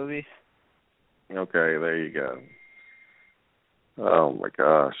out movies. Okay, there you go. Oh, my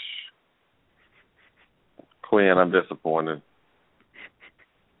gosh. Quinn, I'm disappointed.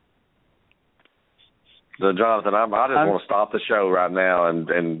 So, Jonathan, I just want to stop the show right now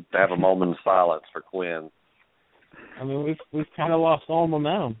and have a moment of silence for Quinn. We've kind of lost all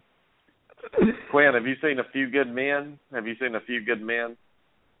momentum. Quinn, have you seen A Few Good Men?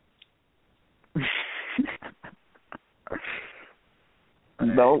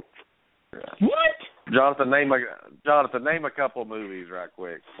 Nope. What? Jonathan, name a couple of movies right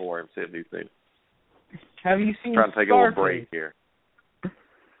quick for him. See if he's seen. Have you seen trying to take Scarface? A little break here.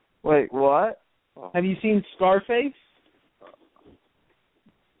 Wait, what? Have you seen Scarface?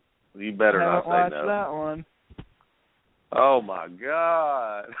 You better not say no. I haven't watched that one. Oh my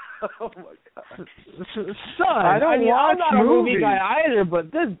God! Oh my God! Son, I'm not a movie guy either,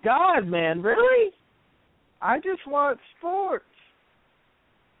 but this God, man, really? I just watch sports.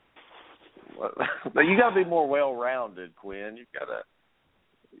 But you got to be more well-rounded, Quinn. You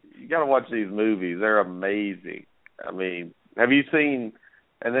got to watch these movies. They're amazing. I mean, have you seen?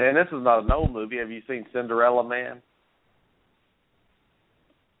 And this is not an old movie. Have you seen Cinderella Man?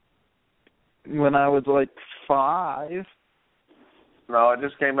 When I was like 5. No, it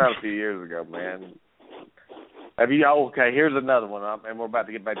just came out a few years ago, man. Have you? Oh, okay, here's another one, and we're about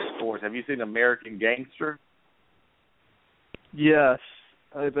to get back to sports. Have you seen American Gangster? Yes,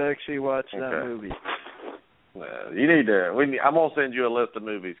 I've actually watched that movie. You need to. I'm gonna send you a list of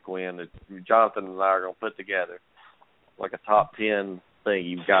movies, Quinn, that Jonathan and I are gonna put together, like a top 10 thing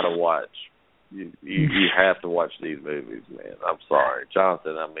you've got to watch. You have to watch these movies, man. I'm sorry,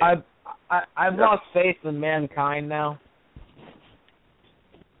 Jonathan. I mean, I've lost faith in mankind now.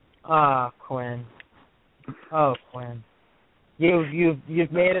 Quinn. Oh, Quinn.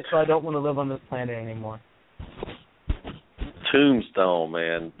 You've made it so I don't want to live on this planet anymore. Tombstone,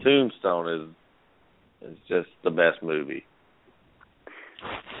 man. Tombstone is just the best movie.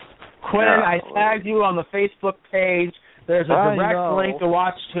 Quinn, I tagged you on the Facebook page. There's a direct link to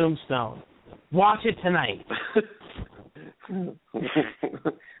watch Tombstone. Watch it tonight.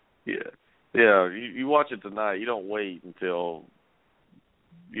 Yeah. You watch it tonight. You don't wait,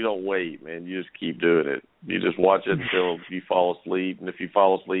 man. You just keep doing it. You just watch it until you fall asleep, and if you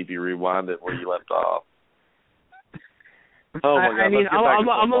fall asleep, you rewind it where you left off. Oh my God! I mean, I'm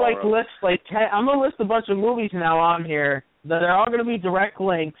gonna list a bunch of movies now on here that are all gonna be direct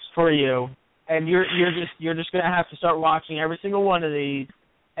links for you, and you're just gonna have to start watching every single one of these,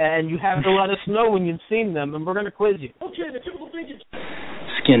 and you have to let us know when you've seen them, and we're gonna quiz you. Okay, the typical thing is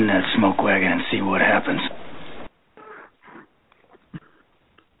skin that smoke wagon and see what happens.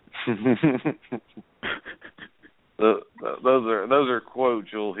 Those are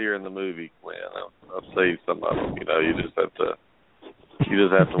quotes you'll hear in the movie, Glenn. I'll say some of them. You just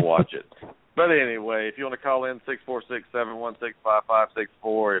have to watch it. But anyway, if you want to call in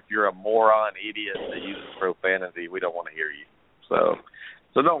 646-716-5564, if you're a moron idiot that uses profanity, we don't want to hear you. So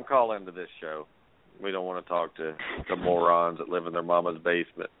don't call into this show. We don't want to talk to morons that live in their mama's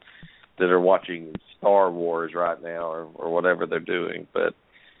basement that are watching Star Wars right now or whatever they're doing. But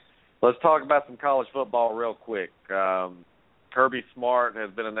let's talk about some college football real quick. Kirby Smart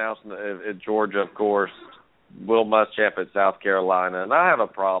has been announced at Georgia, of course. Will Muschamp at South Carolina. And I have a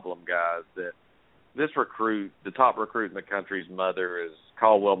problem, guys, that this recruit, the top recruit in the country's mother, is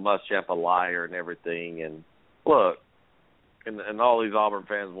called Will Muschamp a liar and everything. And look, and all these Auburn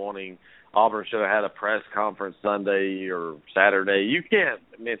fans wanting Auburn should have had a press conference Sunday or Saturday. You can't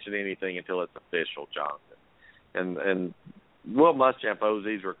mention anything until it's official, Jonathan. And Will Muschamp owes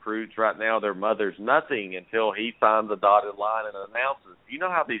these recruits right now their mother's nothing until he signs the dotted line and announces. You know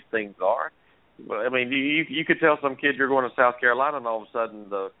how these things are. I mean, you could tell some kid you're going to South Carolina and all of a sudden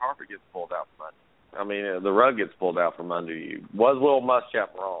the carpet gets pulled out from under. I mean, the rug gets pulled out from under you. Was Will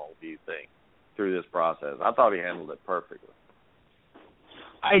Muschamp wrong, do you think, through this process? I thought he handled it perfectly.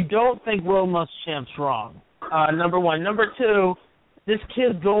 I don't think Will Muschamp's wrong. Number one. Number two, this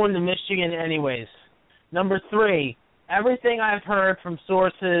kid's going to Michigan anyways. Number three, everything I've heard from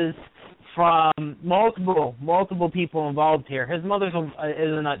sources, from multiple people involved here, his mother's is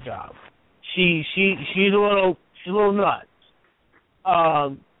a nut job. She's a little nuts.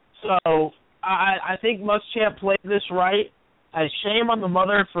 So I think Muschamp played this right. Shame on the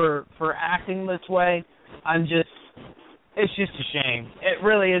mother for acting this way. It's just a shame. It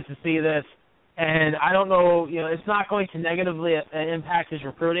really is to see this. And I don't know, it's not going to negatively impact his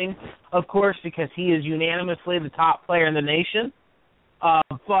recruiting, of course, because he is unanimously the top player in the nation.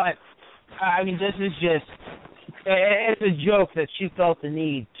 But, I mean, this is just, it's a joke that she felt the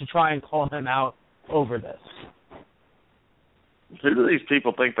need to try and call him out over this. Who do these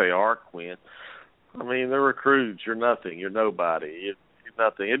people think they are, Quinn? I mean, they're recruits. You're nothing. You're nobody. You're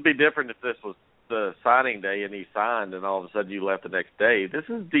nothing. It'd be different if this was the signing day and he signed and all of a sudden you left the next day. This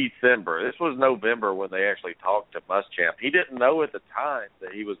is December. This was November when they actually talked to Muschamp. He didn't know at the time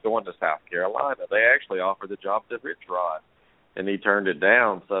that he was going to South Carolina. They actually offered the job to Rich Rod, and he turned it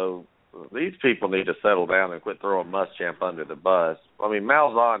down. So these people need to settle down and quit throwing Muschamp under the bus. I mean,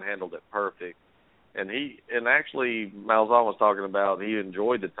 Malzahn handled it perfect. And actually Malzahn was talking about he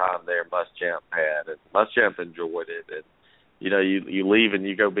enjoyed the time there Muschamp had, and Muschamp enjoyed it. And you leave and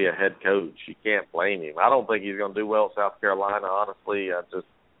you go be a head coach. You can't blame him. I don't think he's going to do well at South Carolina, honestly. It's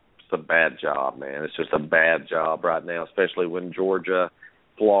a bad job, man. It's just a bad job right now, especially when Georgia,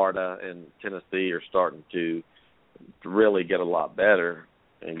 Florida, and Tennessee are starting to really get a lot better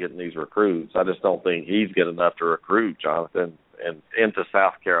and getting these recruits. I just don't think he's good enough to recruit, Jonathan, and into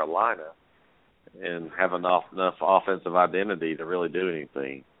South Carolina and have enough offensive identity to really do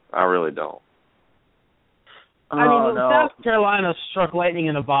anything. I really don't. I mean, South Carolina struck lightning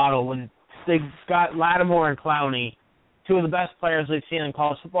in a bottle when they got Lattimore and Clowney, two of the best players we've seen in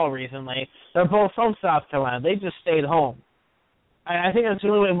college football recently. They're both from South Carolina. They just stayed home. I think that's the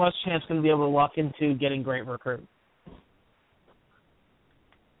only way Muschamp's going to be able to luck into getting great recruits.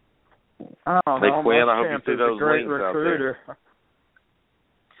 I don't know. Quinn, I hope Muschamp you see is those a great wings recruiter. out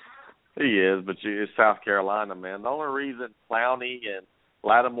there. He is, but it's South Carolina, man. The only reason Clowney and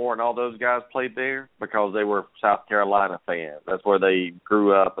Lattimore and all those guys played there because they were South Carolina fans. That's where they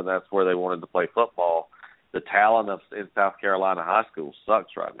grew up, and that's where they wanted to play football. The talent in South Carolina high school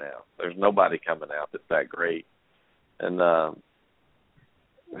sucks right now. There's nobody coming out that's that great. And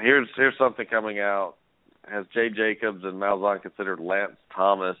here's something coming out. Has Jay Jacobs and Malzahn considered Lance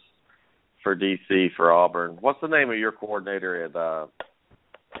Thomas for DC for Auburn? What's the name of your coordinator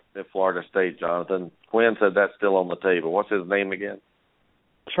at Florida State, Jonathan? Quinn said that's still on the table. What's his name again?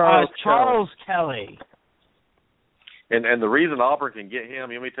 Charles Kelly. And the reason Auburn can get him,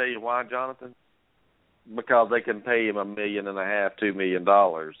 let me tell you why, Jonathan? Because they can pay him $1.5 million, $2 million,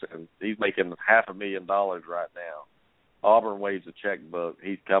 and he's making $500,000 right now. Auburn waves a checkbook.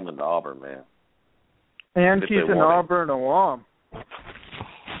 He's coming to Auburn, man. And he's an Auburn alum.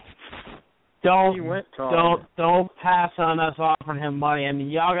 Don't pass on us offering him money. I mean,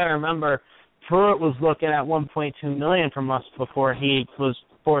 y'all got to remember, Pruitt was looking at $1.2 million from us before he was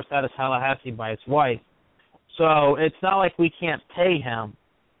forced out of Tallahassee by his wife. So it's not like we can't pay him.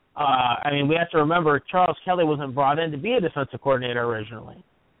 I mean, we have to remember Charles Kelly wasn't brought in to be a defensive coordinator originally.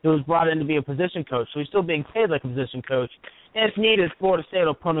 He was brought in to be a position coach, so he's still being paid like a position coach. And if needed, Florida State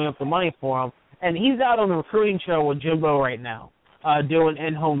will put up the money for him. And he's out on the recruiting trail with Jimbo right now, doing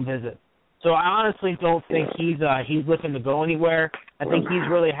in-home visits. So I honestly don't think he's looking to go anywhere. I think he's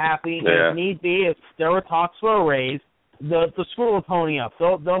really happy. Yeah. If need be, if there were talks for a raise, the school will pony up.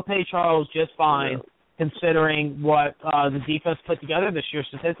 They'll pay Charles just fine, considering what the defense put together this year.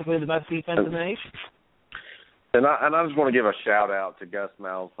 Statistically, the best defense in the nation. And I just want to give a shout-out to Gus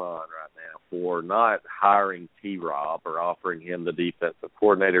Malzahn right now for not hiring T-Rob or offering him the defensive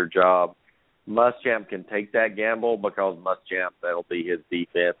coordinator job. Muschamp can take that gamble because Muschamp, that'll be his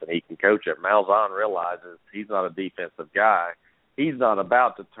defense, and he can coach it. Malzahn realizes he's not a defensive guy. He's not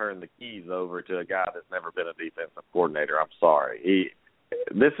about to turn the keys over to a guy that's never been a defensive coordinator. I'm sorry.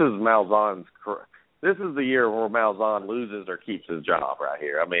 This is the year where Malzahn loses or keeps his job right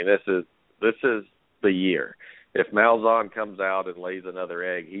here. I mean, this is the year. If Malzahn comes out and lays another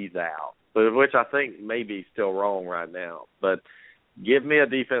egg, he's out, which I think may be still wrong right now. But give me a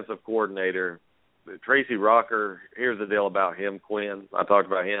defensive coordinator. Tracy Rocker, here's the deal about him, Quinn. I talked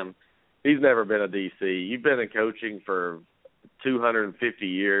about him. He's never been a DC. You've been in coaching for 250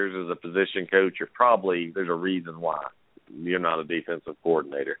 years as a position coach. There's a reason why you're not a defensive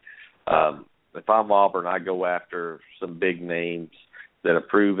coordinator. If I'm Auburn, I go after some big names that have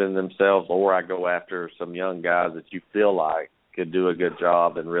proven themselves, or I go after some young guys that you feel like could do a good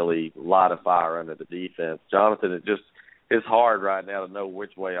job and really light a fire under the defense. Jonathan, it's hard right now to know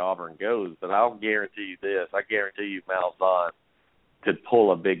which way Auburn goes, but I'll guarantee you this. I guarantee you Malzahn could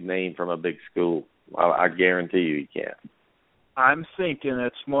pull a big name from a big school. I guarantee you he can. I'm thinking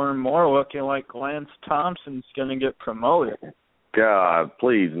it's more and more looking like Lance Thompson's going to get promoted. God,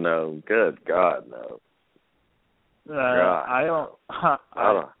 please no. Good God, no. I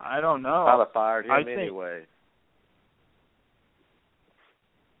don't know. I'd have fired him anyway.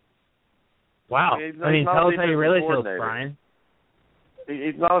 Wow. Tell us how you really feel, Brian.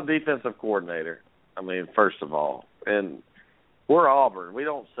 He's not a defensive coordinator. I mean, first of all. And we're Auburn. We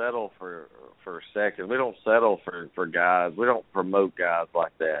don't settle for seconds. We don't settle for guys. We don't promote guys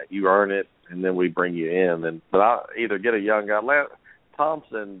like that. You earn it, and then we bring you in. But I either get a young guy.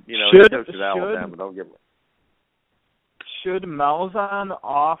 Thompson, he coaches Alabama. Don't get me. Should Malzahn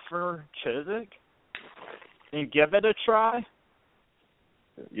offer Chiswick and give it a try?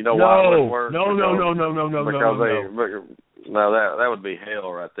 You know why it wouldn't work? No. That would be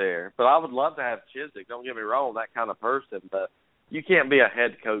hell right there. But I would love to have Chiswick. Don't get me wrong, that kind of person. But you can't be a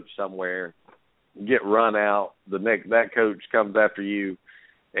head coach somewhere, get run out. That coach comes after you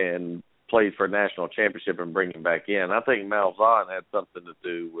and plays for a national championship and bring him back in. I think Malzahn had something to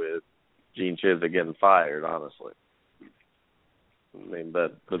do with Gene Chiswick getting fired, honestly. I mean,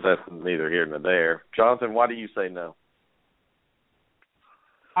 but that's neither here nor there. Jonathan, why do you say no?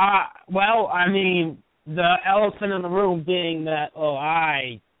 Well, I mean, the elephant in the room being that,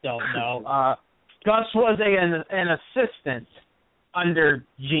 I don't know. Gus was an assistant under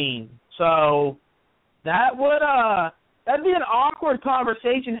Gene, so that'd be an awkward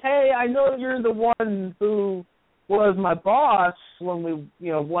conversation. Hey, I know you're the one who was my boss when we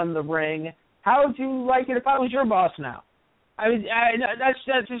won the ring. How would you like it if I was your boss now? I mean,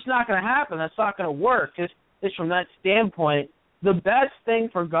 that's just not going to happen. That's not going to work. Just from that standpoint, the best thing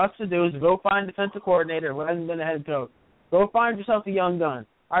for Gus to do is go find a defensive coordinator who hasn't been a head coach. Go find yourself a young gun.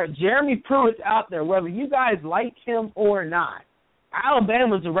 All right, Jeremy Pruitt's out there, whether you guys like him or not.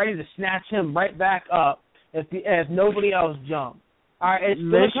 Alabama's ready to snatch him right back up if nobody else jumps. All right, it's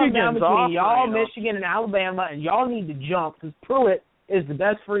going to come down between y'all, Michigan, and Alabama, and y'all need to jump because Pruitt is the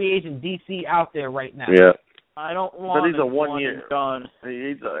best free agent DC out there right now. Yeah. I don't want. But he's a one year done.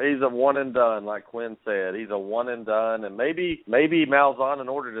 He's a one and done, like Quinn said. He's a one and done, and maybe Malzahn, in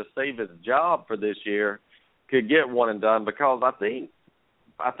order to save his job for this year, could get one and done because I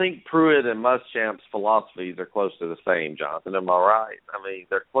think Pruitt and Muschamp's philosophies are close to the same. Jonathan, am I right? I mean,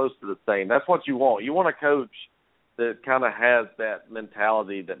 they're close to the same. That's what you want. You want a coach that kind of has that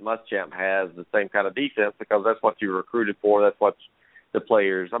mentality that Muschamp has, the same kind of defense, because that's what you recruited for. That's what the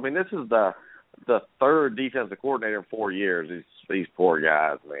players. I mean, this is the third defensive coordinator in 4 years. These poor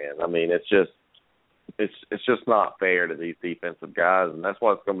guys, man. I mean, it's just not fair to these defensive guys, and that's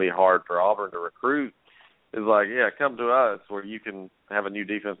why it's going to be hard for Auburn to recruit. Is like, yeah, come to us where you can have a new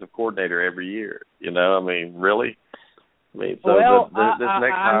defensive coordinator every year. You know, I mean, really? I mean, so this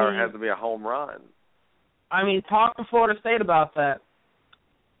next hire has to be a home run. I mean, talk to Florida State about that.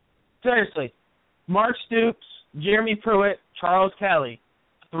 Seriously. Mark Stoops, Jeremy Pruitt, Charles Kelly,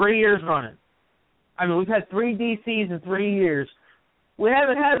 3 years running. I mean, we've had 3 DCs in 3 years. We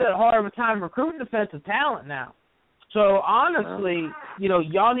haven't had that hard of a time recruiting defensive talent now. So, honestly,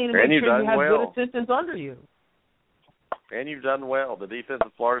 y'all need to make sure you have good assistants under you. And you've done well. The defense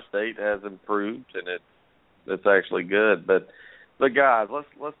of Florida State has improved, and it's actually good. But guys,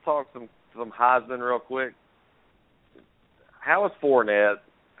 let's talk some Heisman real quick. How did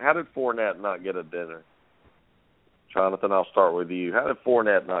Fournette not get a dinner? Jonathan, I'll start with you. How did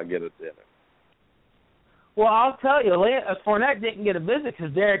Fournette not get a dinner? Well, I'll tell you, Fournette didn't get a visit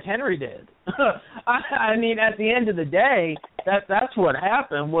because Derrick Henry did. I mean, at the end of the day, that's what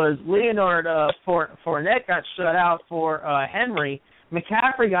happened was Leonard Fournette got shut out for Henry.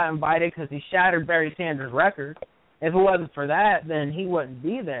 McCaffrey got invited because he shattered Barry Sanders' record. If it wasn't for that, then he wouldn't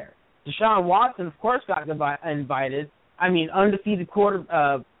be there. Deshaun Watson, of course, got invited. I mean, undefeated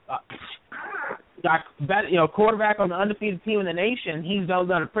quarterback on the undefeated team in the nation. He's done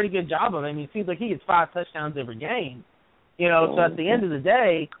a pretty good job of it. I mean, it seems like he gets 5 touchdowns every game. So at the end of the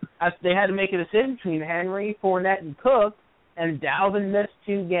day, they had to make a decision between Henry, Fournette, and Cook, and Dalvin missed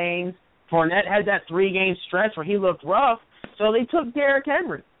 2 games. Fournette had that 3-game stretch where he looked rough, so they took Derrick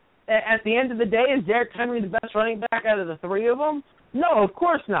Henry. At the end of the day, is Derrick Henry the best running back out of the 3 of them? No, of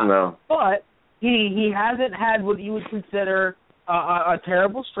course not. No. But he hasn't had what you would consider a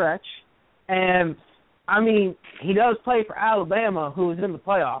terrible stretch. And, I mean, he does play for Alabama, who is in the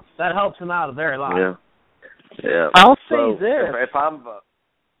playoffs. That helps him out a very lot. Yeah. I'll say this. If I'm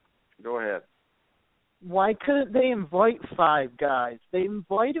go ahead. Why couldn't they invite 5 guys? They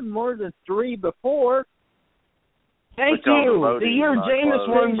invited more than 3 before. Thank you. The year Jameis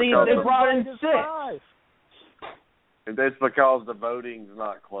won, they brought in 6. It's because the voting's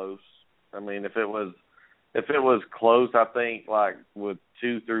not close. I mean, if it was close, I think like with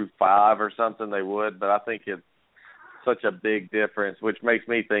 2 through 5 or something, they would. But I think it's such a big difference, which makes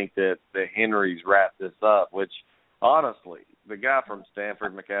me think that Henry's wrapped this up. Which, honestly, the guy from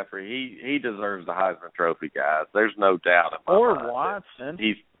Stanford, McCaffrey, he deserves the Heisman Trophy, guys. There's no doubt about it. Or Watson.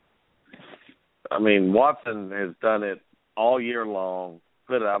 Watson has done it all year long.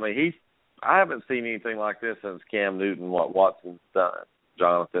 I haven't seen anything like this since Cam Newton. What Watson's done,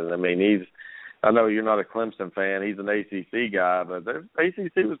 Jonathan. I mean, I know you're not a Clemson fan. He's an ACC guy, but the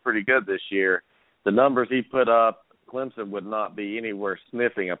ACC was pretty good this year. The numbers he put up, Clemson would not be anywhere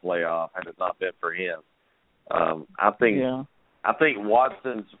sniffing a playoff had it not been for him. I think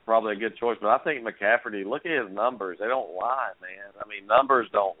Watson's probably a good choice, but I think McCaffrey, look at his numbers. They don't lie, man. I mean, numbers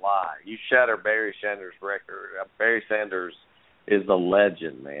don't lie. You shatter Barry Sanders' record. Barry Sanders is a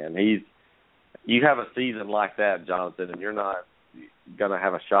legend, man. You have a season like that, Jonathan, and you're not going to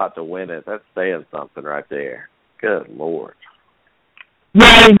have a shot to win it. That's saying something right there. Good Lord.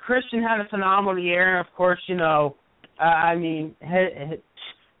 Yeah, Christian had a phenomenal year. Of course, his dad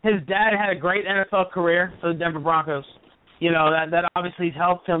had a great NFL career for the Denver Broncos. That obviously has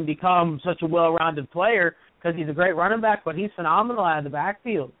helped him become such a well-rounded player because he's a great running back, but he's phenomenal out of the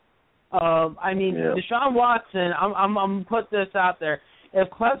backfield. Deshaun Watson, I'm going to put this out there. If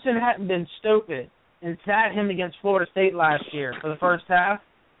Clemson hadn't been stupid and sat him against Florida State last year for the first half,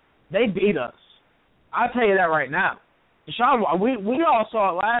 they beat us. I'll tell you that right now. Deshaun, we all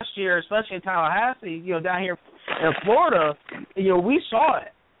saw it last year, especially in Tallahassee, down here in Florida. We saw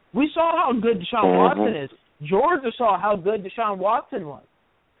it. We saw how good Deshaun Watson is. Georgia saw how good Deshaun Watson was.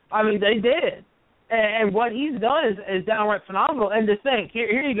 I mean, they did. And what he's done is downright phenomenal. And to think,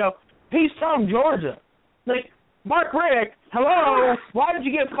 here you go, he's from Georgia. Like, Mark Richt, hello, why did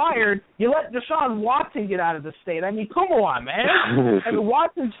you get fired? You let Deshaun Watson get out of the state. I mean, come on, man. I mean,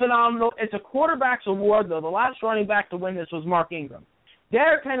 Watson's phenomenal. It's a quarterback's award, though. The last running back to win this was Mark Ingram.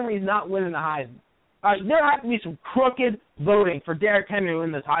 Derrick Henry's not winning the Heisman. There has to be some crooked voting for Derrick Henry to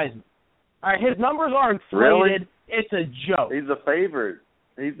win this Heisman. All right, his numbers are inflated. Really? It's a joke. He's a favorite.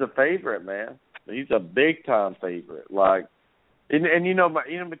 He's a favorite, man. He's a big-time favorite. Like, and let me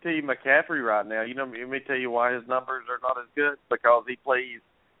tell you, McCaffrey right now, let me tell you why his numbers are not as good, because he plays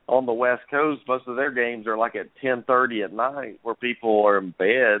on the West Coast. Most of their games are like at 10:30 at night where people are in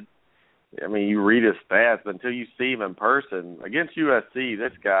bed. I mean, you read his stats, but until you see him in person, against USC,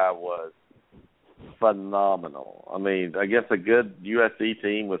 this guy was phenomenal. I mean, against a good USC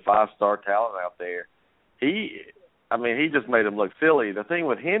team with 5-star talent out there, he just made him look silly. The thing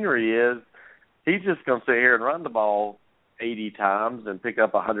with Henry is he's just going to sit here and run the ball 80 times and pick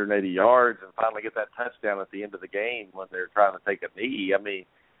up 180 yards and finally get that touchdown at the end of the game when they're trying to take a knee. I mean,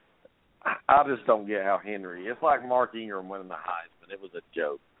 I just don't get how Henry. It's like Mark Ingram winning the Heisman. It was a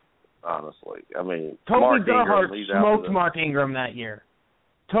joke, honestly. I mean, Toby Gerhart smoked Mark Ingram that year.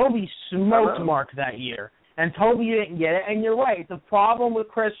 Toby smoked Mark that year, and Toby didn't get it. And you're right. The problem with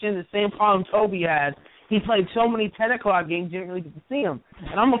Christian, the same problem Toby had. He played so many 10 o'clock games, you didn't really get to see him.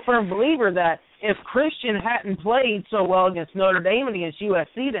 And I'm a firm believer that if Christian hadn't played so well against Notre Dame and against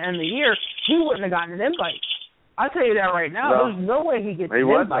USC to end the year, he wouldn't have gotten an invite. I'll tell you that right now. No. There's no way he gets an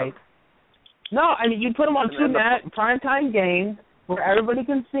invite. No, I mean, you put him on two primetime games where everybody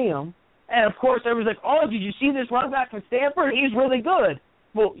can see him. And, of course, everybody's like, oh, did you see this running back from Stanford? He's really good.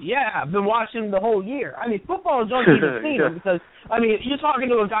 Well, yeah, I've been watching him the whole year. I mean, football don't even see him because, I mean, you're talking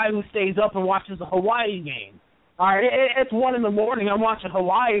to a guy who stays up and watches the Hawaii game. All right, it's 1 a.m. I'm watching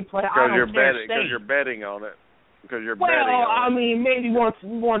Hawaii play. Because you're betting on it. Because you're betting on it. Well, I mean, maybe once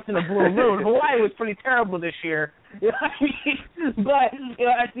in a blue moon. Hawaii was pretty terrible this year. But at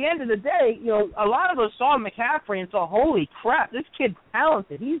the end of the day, a lot of us saw McCaffrey and saw, holy crap, this kid's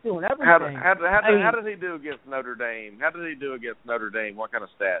talented. He's doing everything. How did he do against Notre Dame? What kind of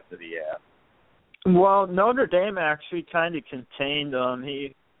stats did he have? Well, Notre Dame actually kind of contained him.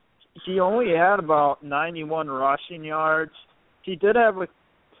 He only had about 91 rushing yards. He did have a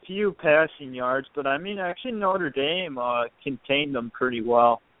few passing yards, but I mean, actually Notre Dame contained them pretty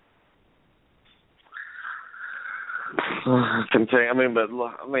well. I'm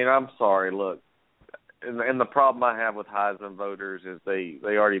sorry. Look, and the problem I have with Heisman voters is they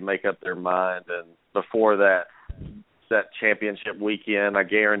already make up their mind, and before that championship weekend, I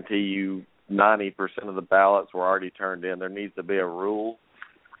guarantee you 90% of the ballots were already turned in. There needs to be a rule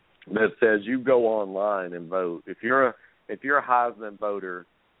that says you go online and vote. If you're a Heisman voter,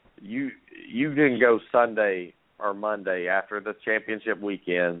 you can go Sunday or Monday after the championship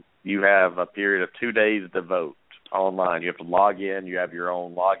weekend. You have a period of 2 days to vote online. You have to log in. You have your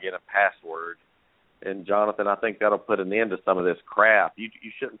own login and password. And, Jonathan, I think that'll put an end to some of this crap. You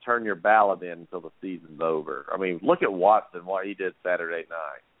shouldn't turn your ballot in until the season's over. I mean, look at Watson, what he did Saturday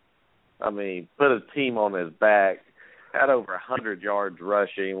night. I mean, put a team on his back, had over 100 yards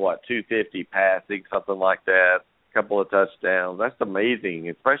rushing, 250 passing, something like that, a couple of touchdowns. That's amazing,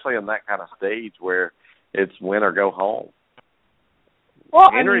 especially on that kind of stage where it's win or go home. Well,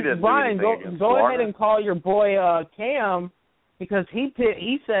 Henry Brian, go ahead and call your boy Cam, because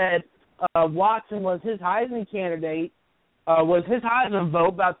he said Watson was his Heisman candidate, was his Heisman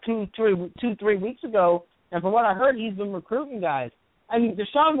vote about 2-3 weeks ago, and from what I heard, he's been recruiting guys. I mean,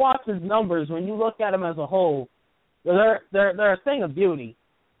 Deshaun Watson's numbers, when you look at them as a whole, they're a thing of beauty.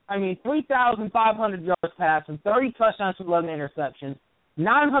 I mean, 3,500 yards passing, 30 touchdowns with 11 interceptions,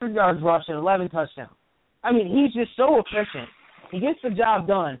 900 yards rushing, 11 touchdowns. I mean, he's just so efficient. He gets the job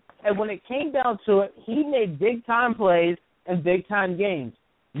done. And when it came down to it, he made big-time plays in big-time games.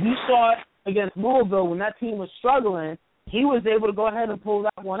 You saw it against Louisville when that team was struggling. He was able to go ahead and pull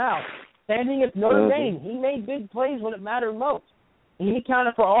that one out. Same thing with Notre Dame. He made big plays when it mattered most. And he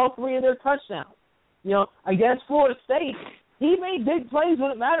accounted for all 3 of their touchdowns. Against Florida State, he made big plays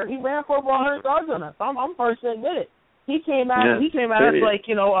when it mattered. He ran for over 100 yards on us. I'm first to admit it. He came at us like,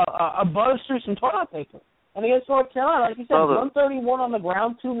 a buzz through some toilet paper. And against North Carolina, like you said, 131 on the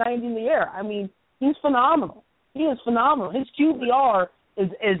ground, 290 in the air. I mean, he's phenomenal. He is phenomenal. His QBR is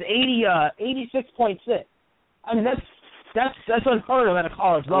 86.6. I mean, that's unheard of at a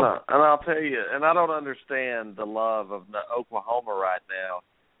college level. And I'll tell you, and I don't understand the love of Oklahoma right now.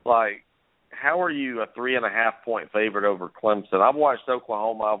 Like, how are you a 3.5-point favorite over Clemson? I've watched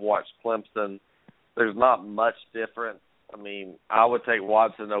Oklahoma. I've watched Clemson. there's not much difference. I mean, I would take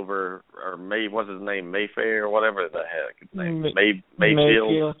Watson over, or what's his name, Mayfair or whatever the heck his name,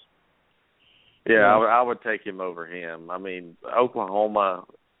 Mayfield. Yeah, I would take him over him. I mean, Oklahoma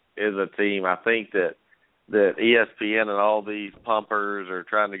is a team. I think that ESPN and all these pumpers are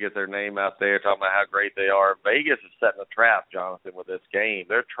trying to get their name out there, talking about how great they are. Vegas is setting a trap, Jonathan, with this game.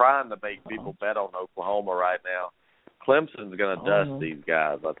 They're trying to make people bet on Oklahoma right now. Clemson's going to dust these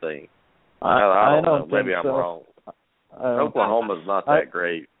guys, I think. I don't know. Maybe I'm wrong. Oklahoma's not that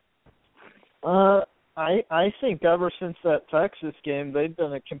great. I think ever since that Texas game, they've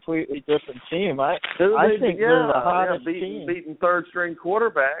been a completely different team. I think they're the hottest team. Beating third-string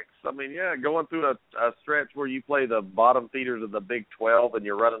quarterbacks. I mean, going through a stretch where you play the bottom feeders of the Big 12 and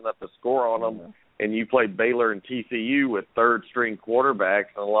you're running up the score on them, and you play Baylor and TCU with third-string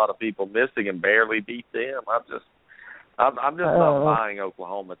quarterbacks and a lot of people missing and barely beat them. I'm just not buying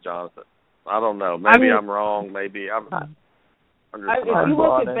Oklahoma, Jonathan. I don't know. Maybe I'm wrong. Maybe I'm if you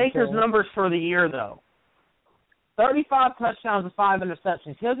look at Baker's numbers for the year, though, 35 touchdowns and 5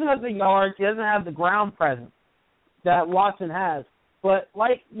 interceptions. He doesn't have the yards. He doesn't have the ground presence that Watson has. But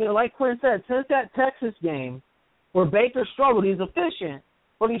like Quinn said, since that Texas game where Baker struggled, he's efficient,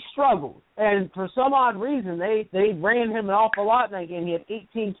 but he struggled. And for some odd reason, they ran him an awful lot in that game. He had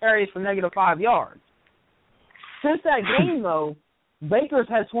 18 carries for -5 yards. Since that game, though, Baker's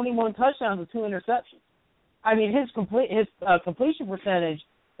had 21 touchdowns and 2 interceptions. I mean, his completion percentage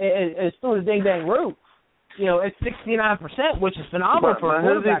is through the ding-dang roof. It's 69%, which is phenomenal for a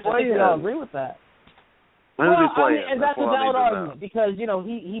quarterback. I think we all agree with that. Who's he playing? And that's a valid argument because,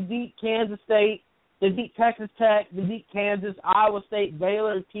 he beat Kansas State, they beat Texas Tech, they beat Kansas, Iowa State,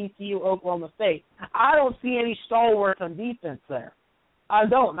 Baylor, TCU, Oklahoma State. I don't see any stalwarts on defense there. I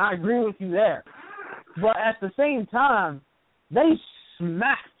don't, and I agree with you there. But at the same time, they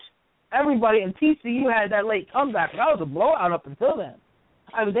smacked everybody, and TCU had that late comeback. That was a blowout up until then.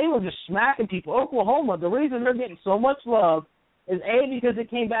 I mean, they were just smacking people. Oklahoma, the reason they're getting so much love is A, because they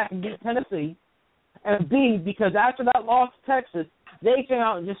came back and beat Tennessee, and B, because after that loss to Texas, they came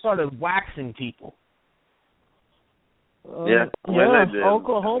out and just started waxing people. They did.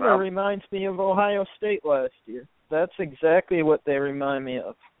 Oklahoma reminds me of Ohio State last year. That's exactly what they remind me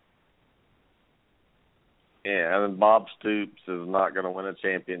of. Yeah, and Bob Stoops is not going to win a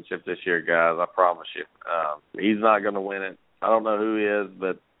championship this year, guys. I promise you. He's not going to win it. I don't know who is,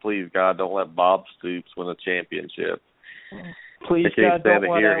 but please, God, don't let Bob Stoops win a championship. Please, God, don't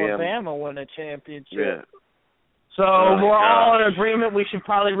let Alabama win a championship. Yeah. So we're all in agreement we should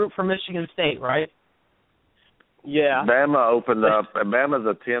probably root for Michigan State, right? Yeah. Bama opened up. Bama's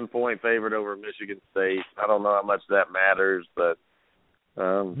a 10-point favorite over Michigan State. I don't know how much that matters, but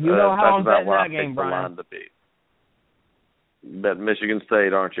how I'm betting that game, Brian. Bet Michigan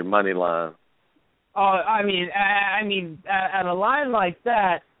State, aren't you? Money line. I mean, at a line like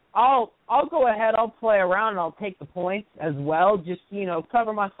that, I'll go ahead. I'll play around and I'll take the points as well. Just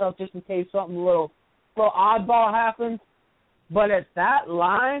cover myself just in case something a little oddball happens. But at that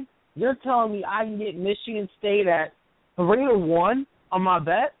line, you're telling me I can get Michigan State at 3-1 on my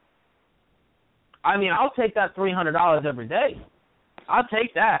bet? I mean, I'll take that $300 every day. I'll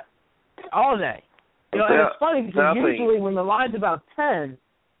take that all day. And it's funny because usually when the line's about 10,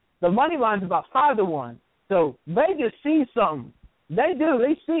 the money line's about 5-1. So Vegas sees something. They do.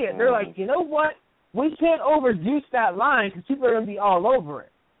 They see it. They're like, you know what? We can't overjuice that line because people are going to be all over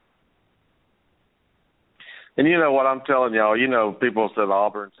it. And you know what I'm telling y'all, people said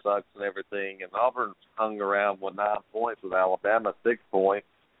Auburn sucks and everything, and Auburn hung around with 9 points with Alabama, 6 points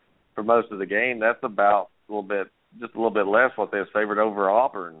for most of the game. That's about just a little bit less what they was favored over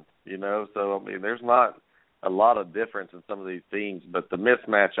Auburn, So, I mean, there's not a lot of difference in some of these teams, but the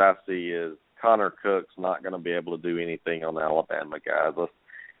mismatch I see is Connor Cook's not going to be able to do anything on the Alabama guys.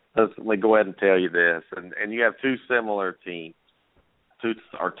 Let me go ahead and tell you this. And you have 2 similar teams, two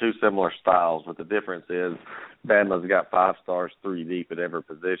similar styles, but the difference is Bama's got 5 stars, 3 deep at every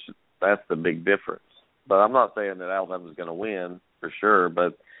position. That's the big difference. But I'm not saying that Alabama's going to win for sure,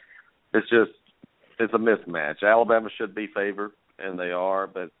 but it's a mismatch. Alabama should be favored, and they are,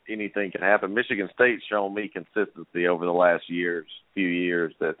 but anything can happen. Michigan State's shown me consistency over the last few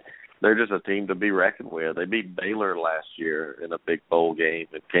years that they're just a team to be reckoned with. They beat Baylor last year in a big bowl game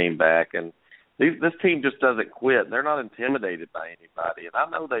and came back, and this team just doesn't quit. They're not intimidated by anybody, and I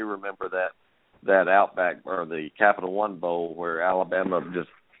know they remember that Outback or the Capital One Bowl where Alabama just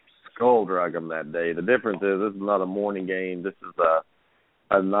skull drug them that day. The difference is this is not a morning game. This is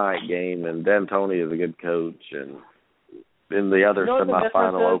a night game, and D'Antoni is a good coach, and in the other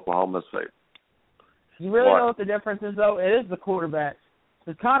semifinal, Oklahoma's favorite. You really know what the difference is, though? It is the quarterbacks.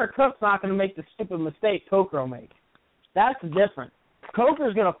 Because Connor Cook's not going to make the stupid mistake Kokro makes. That's the difference.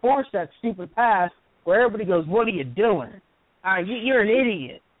 Coker's going to force that stupid pass where everybody goes, what are you doing? All right, you're an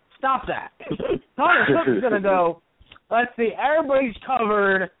idiot. Stop that. Connor Cook's going to go, let's see, everybody's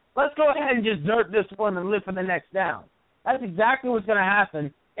covered. Let's go ahead and just dirt this one and live for the next down. That's exactly what's going to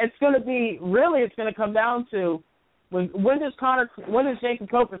happen. It's going to be, really, it's going to come down to when does Jacob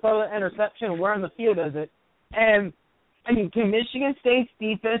Coker throw the interception and where on the field is it? And, I mean, can Michigan State's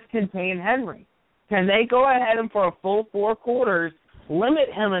defense contain Henry? Can they go ahead and for a full 4 quarters limit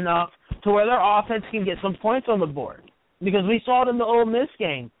him enough to where their offense can get some points on the board? Because we saw it in the Ole Miss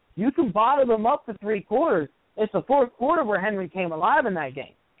game. You can bottle them up for 3 quarters. It's the 4th quarter where Henry came alive in that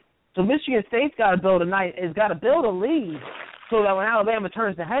game. So Michigan State's got to build a lead so that when Alabama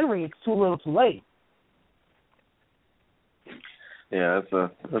turns to Henry, it's too little too late. Yeah,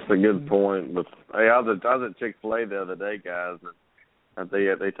 that's a good point. But hey, I was at Chick-fil-A the other day, guys, and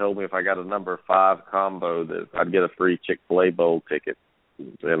they told me if I got a number 5 combo that I'd get a free Chick-fil-A bowl ticket.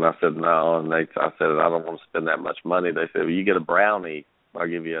 And I said no, and I said I don't want to spend that much money. They said, well, you get a brownie, I'll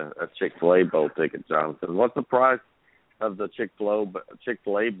give you a Chick-fil-A bowl ticket, Jonathan. What's the price of the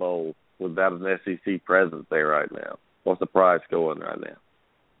Chick-fil-A bowl without an SEC presence there right now? What's the price going right now?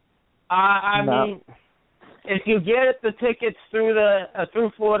 I mean, if you get the tickets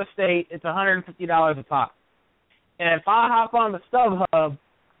through Florida State, it's $150 a pop. And if I hop on the StubHub,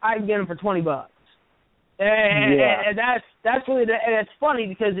 I can get them for $20. And that's really and it's funny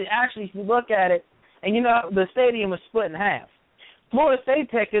because it actually, if you look at it, and you know the stadium is split in half. Florida State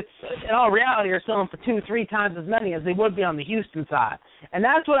tickets, in all reality, are selling for 2-3 times as many as they would be on the Houston side. And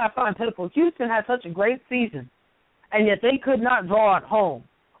that's what I find pitiful. Houston had such a great season, and yet they could not draw at home.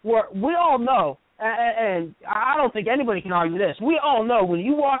 Where we all know, and I don't think anybody can argue this, we all know when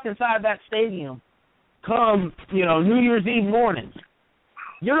you walk inside that stadium come, New Year's Eve morning,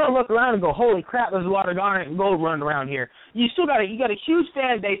 you're going to look around and go, holy crap, there's a lot of garnet and gold running around here. You got a huge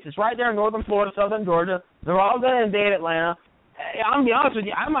fan base. It's right there in northern Florida, southern Georgia. They're all going to invade Atlanta. I'm going to be honest with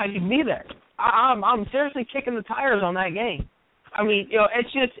you, I might even be there. I'm seriously kicking the tires on that game. I mean,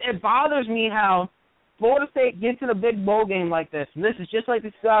 it bothers me how Florida State gets in a big bowl game like this, and this is just like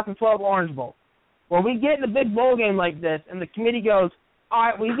the 2012 Orange Bowl, where we get in a big bowl game like this, and the committee goes, all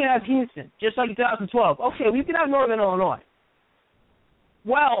right, well, you can have Houston, just like 2012. Okay, we can have Northern Illinois.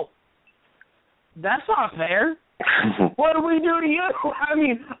 Well, that's not fair. What do we do to you? I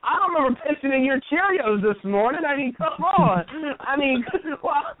mean, I don't remember pissing in your Cheerios this morning. I mean, come on. I mean,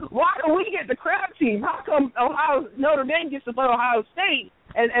 why do we get the crap team? How come Notre Dame gets to play Ohio State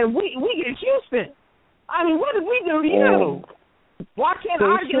and we get Houston? I mean, what did we do to you? Why can't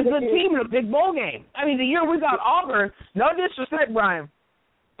I get a good team in a big bowl game? I mean, the year we got Auburn, no disrespect, Brian,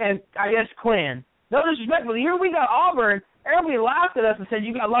 and I guess Quinn, no disrespect, but the year we got Auburn, everybody laughed at us and said,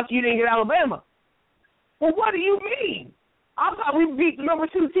 you got lucky you didn't get Alabama. Well, what do you mean? I thought we beat the number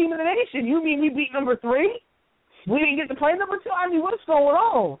 2 team in the nation. You mean we beat number 3? We didn't get to play number 2? I mean, what's going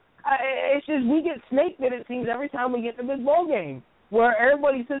on? It's just we get snake bit, it seems, every time we get to this bowl game, where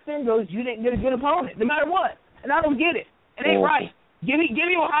everybody sits there and goes, you didn't get a good opponent, no matter what. And I don't get it. It ain't right. Give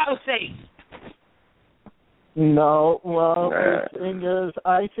me Ohio State. No, well, the thing is,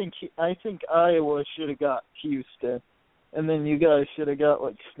 I think Iowa should have got Houston, and then you guys should have got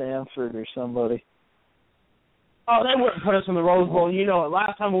like Stanford or somebody. Oh, they wouldn't put us in the Rose Bowl. You know,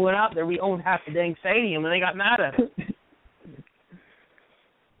 last time we went out there, we owned half the dang stadium, and they got mad at us.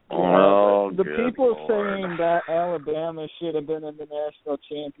 The people saying that Alabama should have been in the national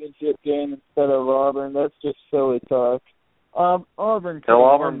championship game instead of Auburn, that's just silly talk. Auburn could have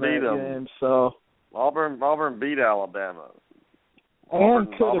won that game, so. Auburn beat Alabama.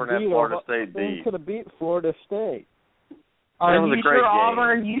 And Florida State could have beat Florida State. Are you sure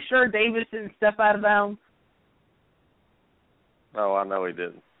Auburn? You sure Davis didn't step out of bounds? No, I know he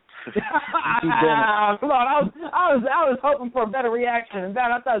didn't. Come on, I was hoping for a better reaction than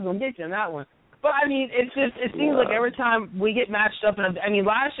that. I thought I was gonna get you on that one. But I mean, it seems like every time we get matched up, I mean,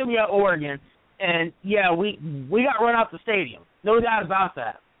 last year we got Oregon, and yeah, we got run out the stadium. No doubt about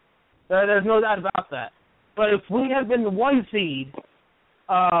that. There's no doubt about that. But if we had been the 1 seed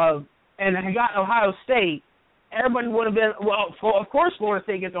and had gotten Ohio State, everybody would have been, well, of course Florida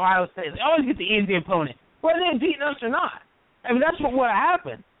State gets Ohio State. They always get the easy opponent, whether they've beaten us or not. I mean, that's what would have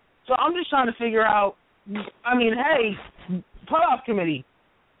happened. So I'm just trying to figure out, I mean, hey, playoff committee,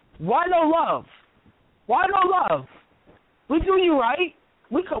 why no love? Why no love? We do you right.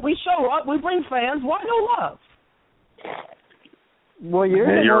 We show up. We bring fans. Why no love? Well,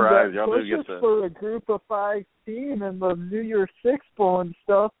 you're right. Y'all pushes for a group of 5 team and the New Year's Six Bowl and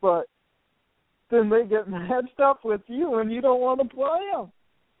stuff, but Then they get matched up with you, and you don't want to play them.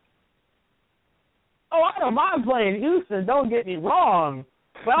 Oh, I don't mind playing Houston. Don't get me wrong.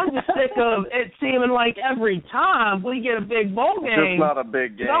 But I'm just sick of it seeming like every time we get a big bowl game, it's just not a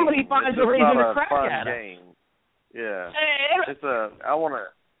big game. Somebody finds a reason to crack at us. Game. Yeah.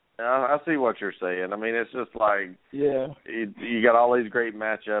 I see what you're saying. I mean, it's just like you got all these great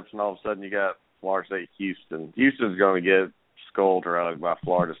matchups, and all of a sudden you got Florida State, Houston. Houston's going to get skull-drugged by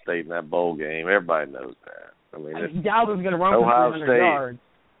Florida State in that bowl game. Everybody knows that. I mean, Galvin's going to run for 300 yards.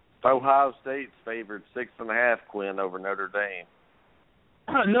 Ohio State's favored 6.5 Quinn over Notre Dame.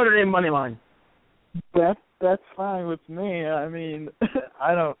 Notre Dame money line. That's fine with me. I mean,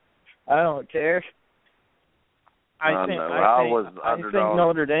 I don't care. I think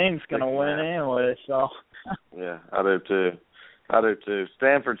Notre Dame's going to win anyway. So. Yeah, I do too.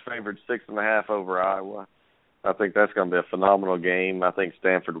 Stanford's favored 6.5 over Iowa. I think that's going to be a phenomenal game. I think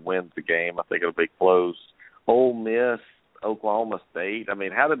Stanford wins the game. I think it'll be close. Ole Miss, Oklahoma State. I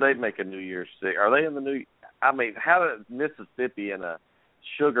mean, how did they make a New Year's Six? Are they in the new? I mean, how did Mississippi in a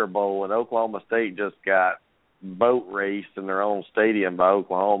Sugar Bowl and Oklahoma State just got boat raced in their own stadium by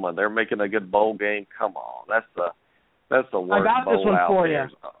Oklahoma? They're making a good bowl game. Come on, that's the worst bowl out there. I got this one for you.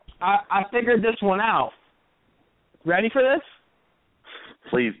 I figured this one out. Ready for this?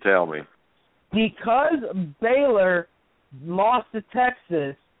 Please tell me. Because Baylor lost to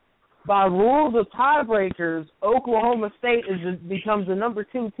Texas, by rules of tiebreakers, Oklahoma State becomes the number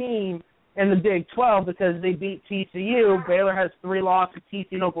 2 team in the Big 12 because they beat TCU. Baylor has 3 losses.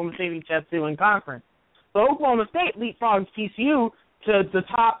 TCU and Oklahoma State each have 2 in conference. So Oklahoma State leapfrogs TCU to the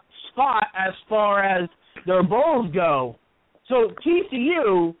top spot as far as their bowls go. So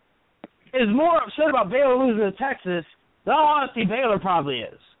TCU is more upset about Baylor losing to Texas than honestly Baylor probably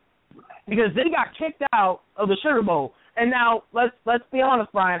is, because they got kicked out of the Sugar Bowl. And now let's be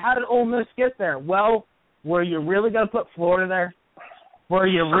honest, Brian. How did Ole Miss get there? Well, were you really going to put Florida there?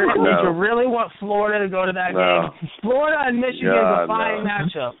 Did you really want Florida to go to that game? Florida and Michigan is a fine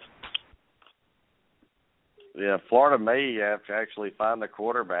matchup. Yeah, Florida may have to actually find a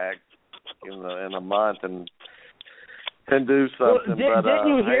quarterback in a month and do something. Well, didn't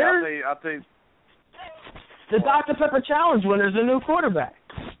you hear? Hey, I'll tell you, the Dr. Pepper Challenge winner's a new quarterback.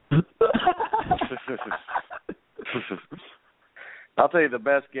 I'll tell you, the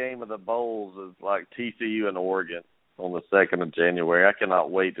best game of the bowls is like TCU and Oregon on the 2nd of January. I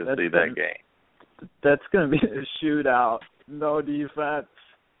cannot wait to see that game. That's going to be a shootout. No defense.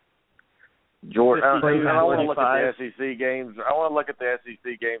 Jordan, I want to look at the SEC games. I want to look at the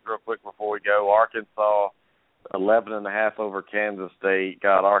SEC games real quick before we go. Arkansas, 11.5 over Kansas State.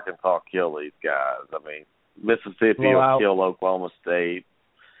 God, Arkansas kill these guys. I mean, Mississippi will kill Oklahoma State.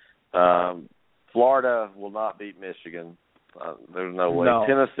 Florida will not beat Michigan. There's no way. No.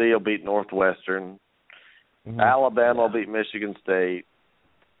 Tennessee will beat Northwestern. Mm-hmm. Alabama will beat Michigan State.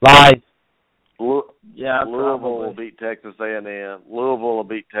 Lies. Louisville will beat Texas A&M. Louisville will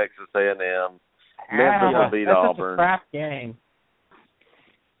beat Texas A&M. Memphis will beat Auburn. That's a crap game.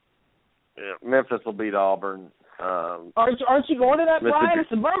 Yeah, Memphis will beat Auburn. Aren't you going to that, Brian? It's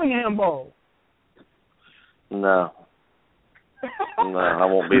the Birmingham Bowl. No, I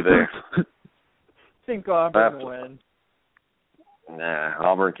won't be there. Think Auburn will win. Nah,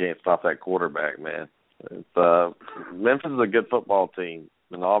 Auburn can't stop that quarterback, man. It's Memphis is a good football team,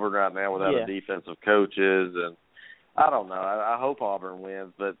 and Auburn right now without a defensive coaches, and I don't know. I hope Auburn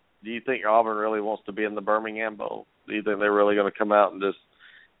wins, but do you think Auburn really wants to be in the Birmingham Bowl? Do you think they're really going to come out and just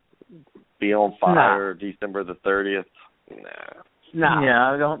be on fire December the 30th? Nah.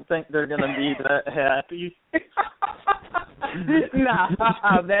 Yeah, I don't think they're going to be that happy. Nah,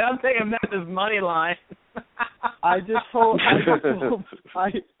 man, I'm taking Memphis money line. I just hope they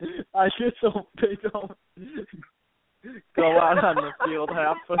don't go out on the field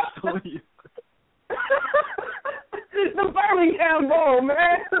half asleep. The Birmingham Bowl,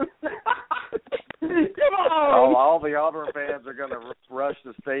 man. Come on. All the Auburn fans are going to rush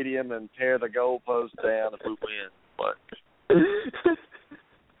the stadium and tear the goalpost down if we win. But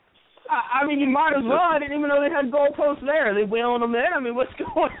I mean, you might as well. I didn't even know they had goalposts there. They wheeling them in. I mean, what's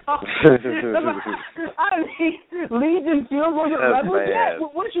going on? I mean, Legion Field wasn't level yet.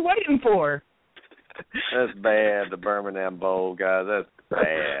 What you waiting for? That's bad, the Birmingham Bowl, guys. That's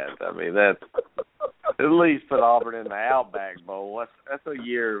bad. I mean, that's at least put Auburn in the Outback Bowl. That's a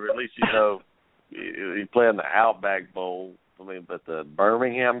year, at least you know, you play in the Outback Bowl. I mean, but the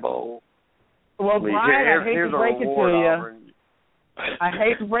Birmingham Bowl? Well, Brian, I hate to break it to you. Auburn. I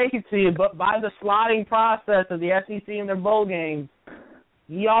hate to break it to you, but by the slotting process of the SEC and their bowl games,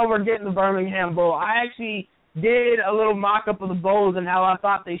 y'all were getting the Birmingham Bowl. I actually did a little mock-up of the bowls and how I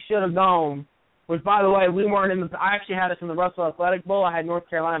thought they should have gone. which, by the way, we weren't in the – I actually had us in the Russell Athletic Bowl. I had North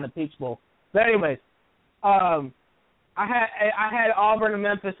Carolina in the Peach Bowl. But anyways, I had Auburn and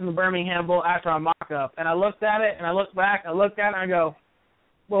Memphis in the Birmingham Bowl after our mock-up, and I looked at it, and I looked back, I looked at it, and I go,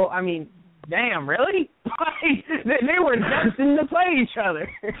 well, I mean, damn, really? They were destined to play each other.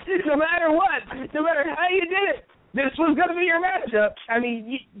 No matter what, no matter how you did it, this was going to be your matchup. I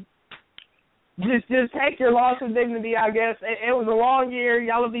mean, just take your loss with dignity, I guess. It was a long year.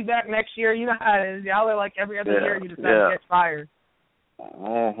 Y'all will be back next year. You know how it is. Y'all are like every other year you decide to catch fire.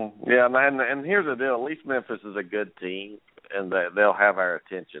 Mm-hmm. Yeah, and here's the deal. At least Memphis is a good team, and they'll have our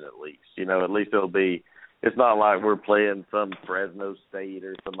attention at least. You know, at least it'll be – it's not like we're playing some Fresno State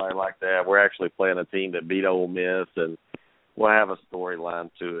or somebody like that. We're actually playing a team that beat Ole Miss, and we'll have a storyline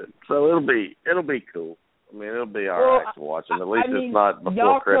to it. So it'll be cool. I mean, it'll be all right to watch, and at least it's not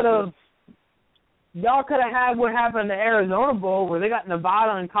before Christmas. Y'all could have had what happened in the Arizona Bowl where they got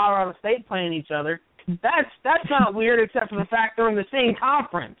Nevada and Colorado State playing each other. That's not weird except for the fact they're in the same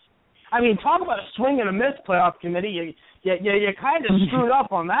conference. I mean, talk about a swing and a miss playoff committee. You kind of screwed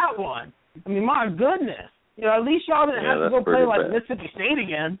up on that one. I mean, my goodness. You know, at least y'all didn't have to go play like Mississippi State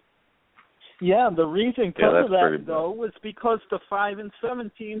again. Yeah, the reason because of that, though, was because the 5 and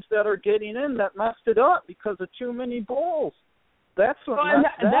 7 teams that are getting in that messed it up because of too many bowls. That's what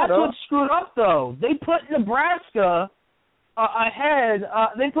what screwed up, though. They put Nebraska ahead.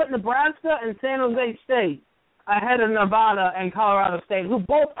 They put Nebraska and San Jose State ahead of Nevada and Colorado State, who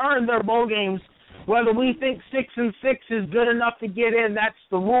both earned their bowl games. Whether we think 6 and 6 is good enough to get in, that's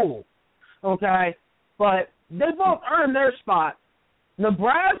the rule. Okay? But they both earned their spot.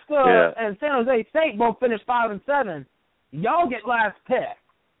 Nebraska and San Jose State both finished 5 and 7. Y'all get last pick.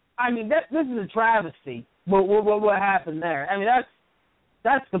 I mean, this is a travesty. What happened there? I mean,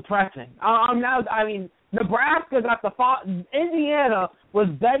 that's depressing. Nebraska got Indiana was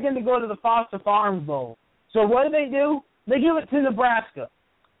begging to go to the Foster Farms Bowl. So what do? They give it to Nebraska.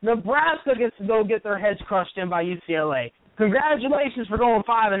 Nebraska gets to go get their heads crushed in by UCLA. Congratulations for going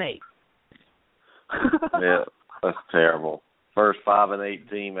 5 and 8. Yeah, that's terrible. First 5 and 8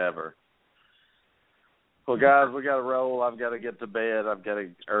 team ever. Well, guys, we got to roll. I've got to get to bed. I've got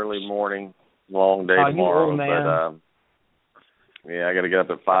an early morning, long day tomorrow. Old man. But I got to get up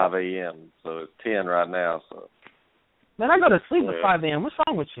at 5 a.m. So it's 10 right now. So. Man, I go to sleep at 5 a.m. What's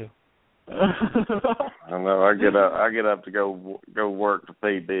wrong with you? I know. I get up to go work to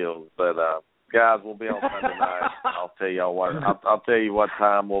pay bills. But guys, we'll be on Sunday night. I'll tell you what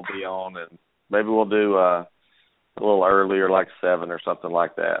time we'll be on, and maybe we'll do a little earlier, like 7 or something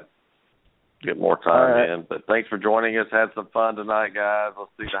like that. Get more time in. But thanks for joining us. Had some fun tonight, guys.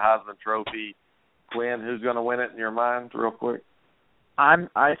 Let's see the Heisman Trophy. Quinn, who's going to win it in your mind, real quick?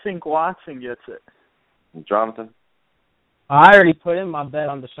 I think Watson gets it. Jonathan? I already put in my bet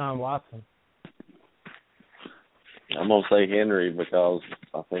on Deshaun Watson. I'm going to say Henry because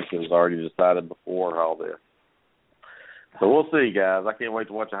I think it was already decided before all this. So we'll see, guys. I can't wait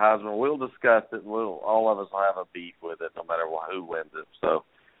to watch the Heisman. We'll discuss it. All of us will have a beef with it no matter who wins it. So,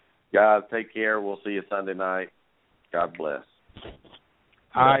 guys, take care. We'll see you Sunday night. God bless.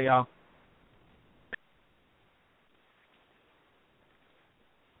 All right, y'all.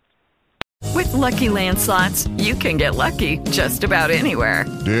 With Lucky Land Slots, you can get lucky just about anywhere.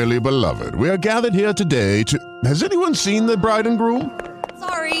 Dearly beloved, we are gathered here today to... Has anyone seen the bride and groom?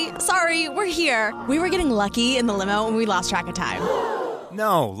 Sorry, we're here. We were getting lucky in the limo and we lost track of time.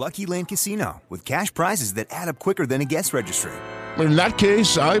 No, Lucky Land Casino, with cash prizes that add up quicker than a guest registry. In that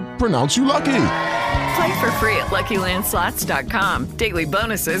case, I pronounce you lucky. Play for free at LuckyLandSlots.com. Daily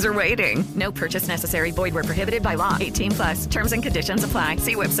bonuses are waiting. No purchase necessary. Void where prohibited by law. 18+. Terms and conditions apply.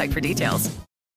 See website for details.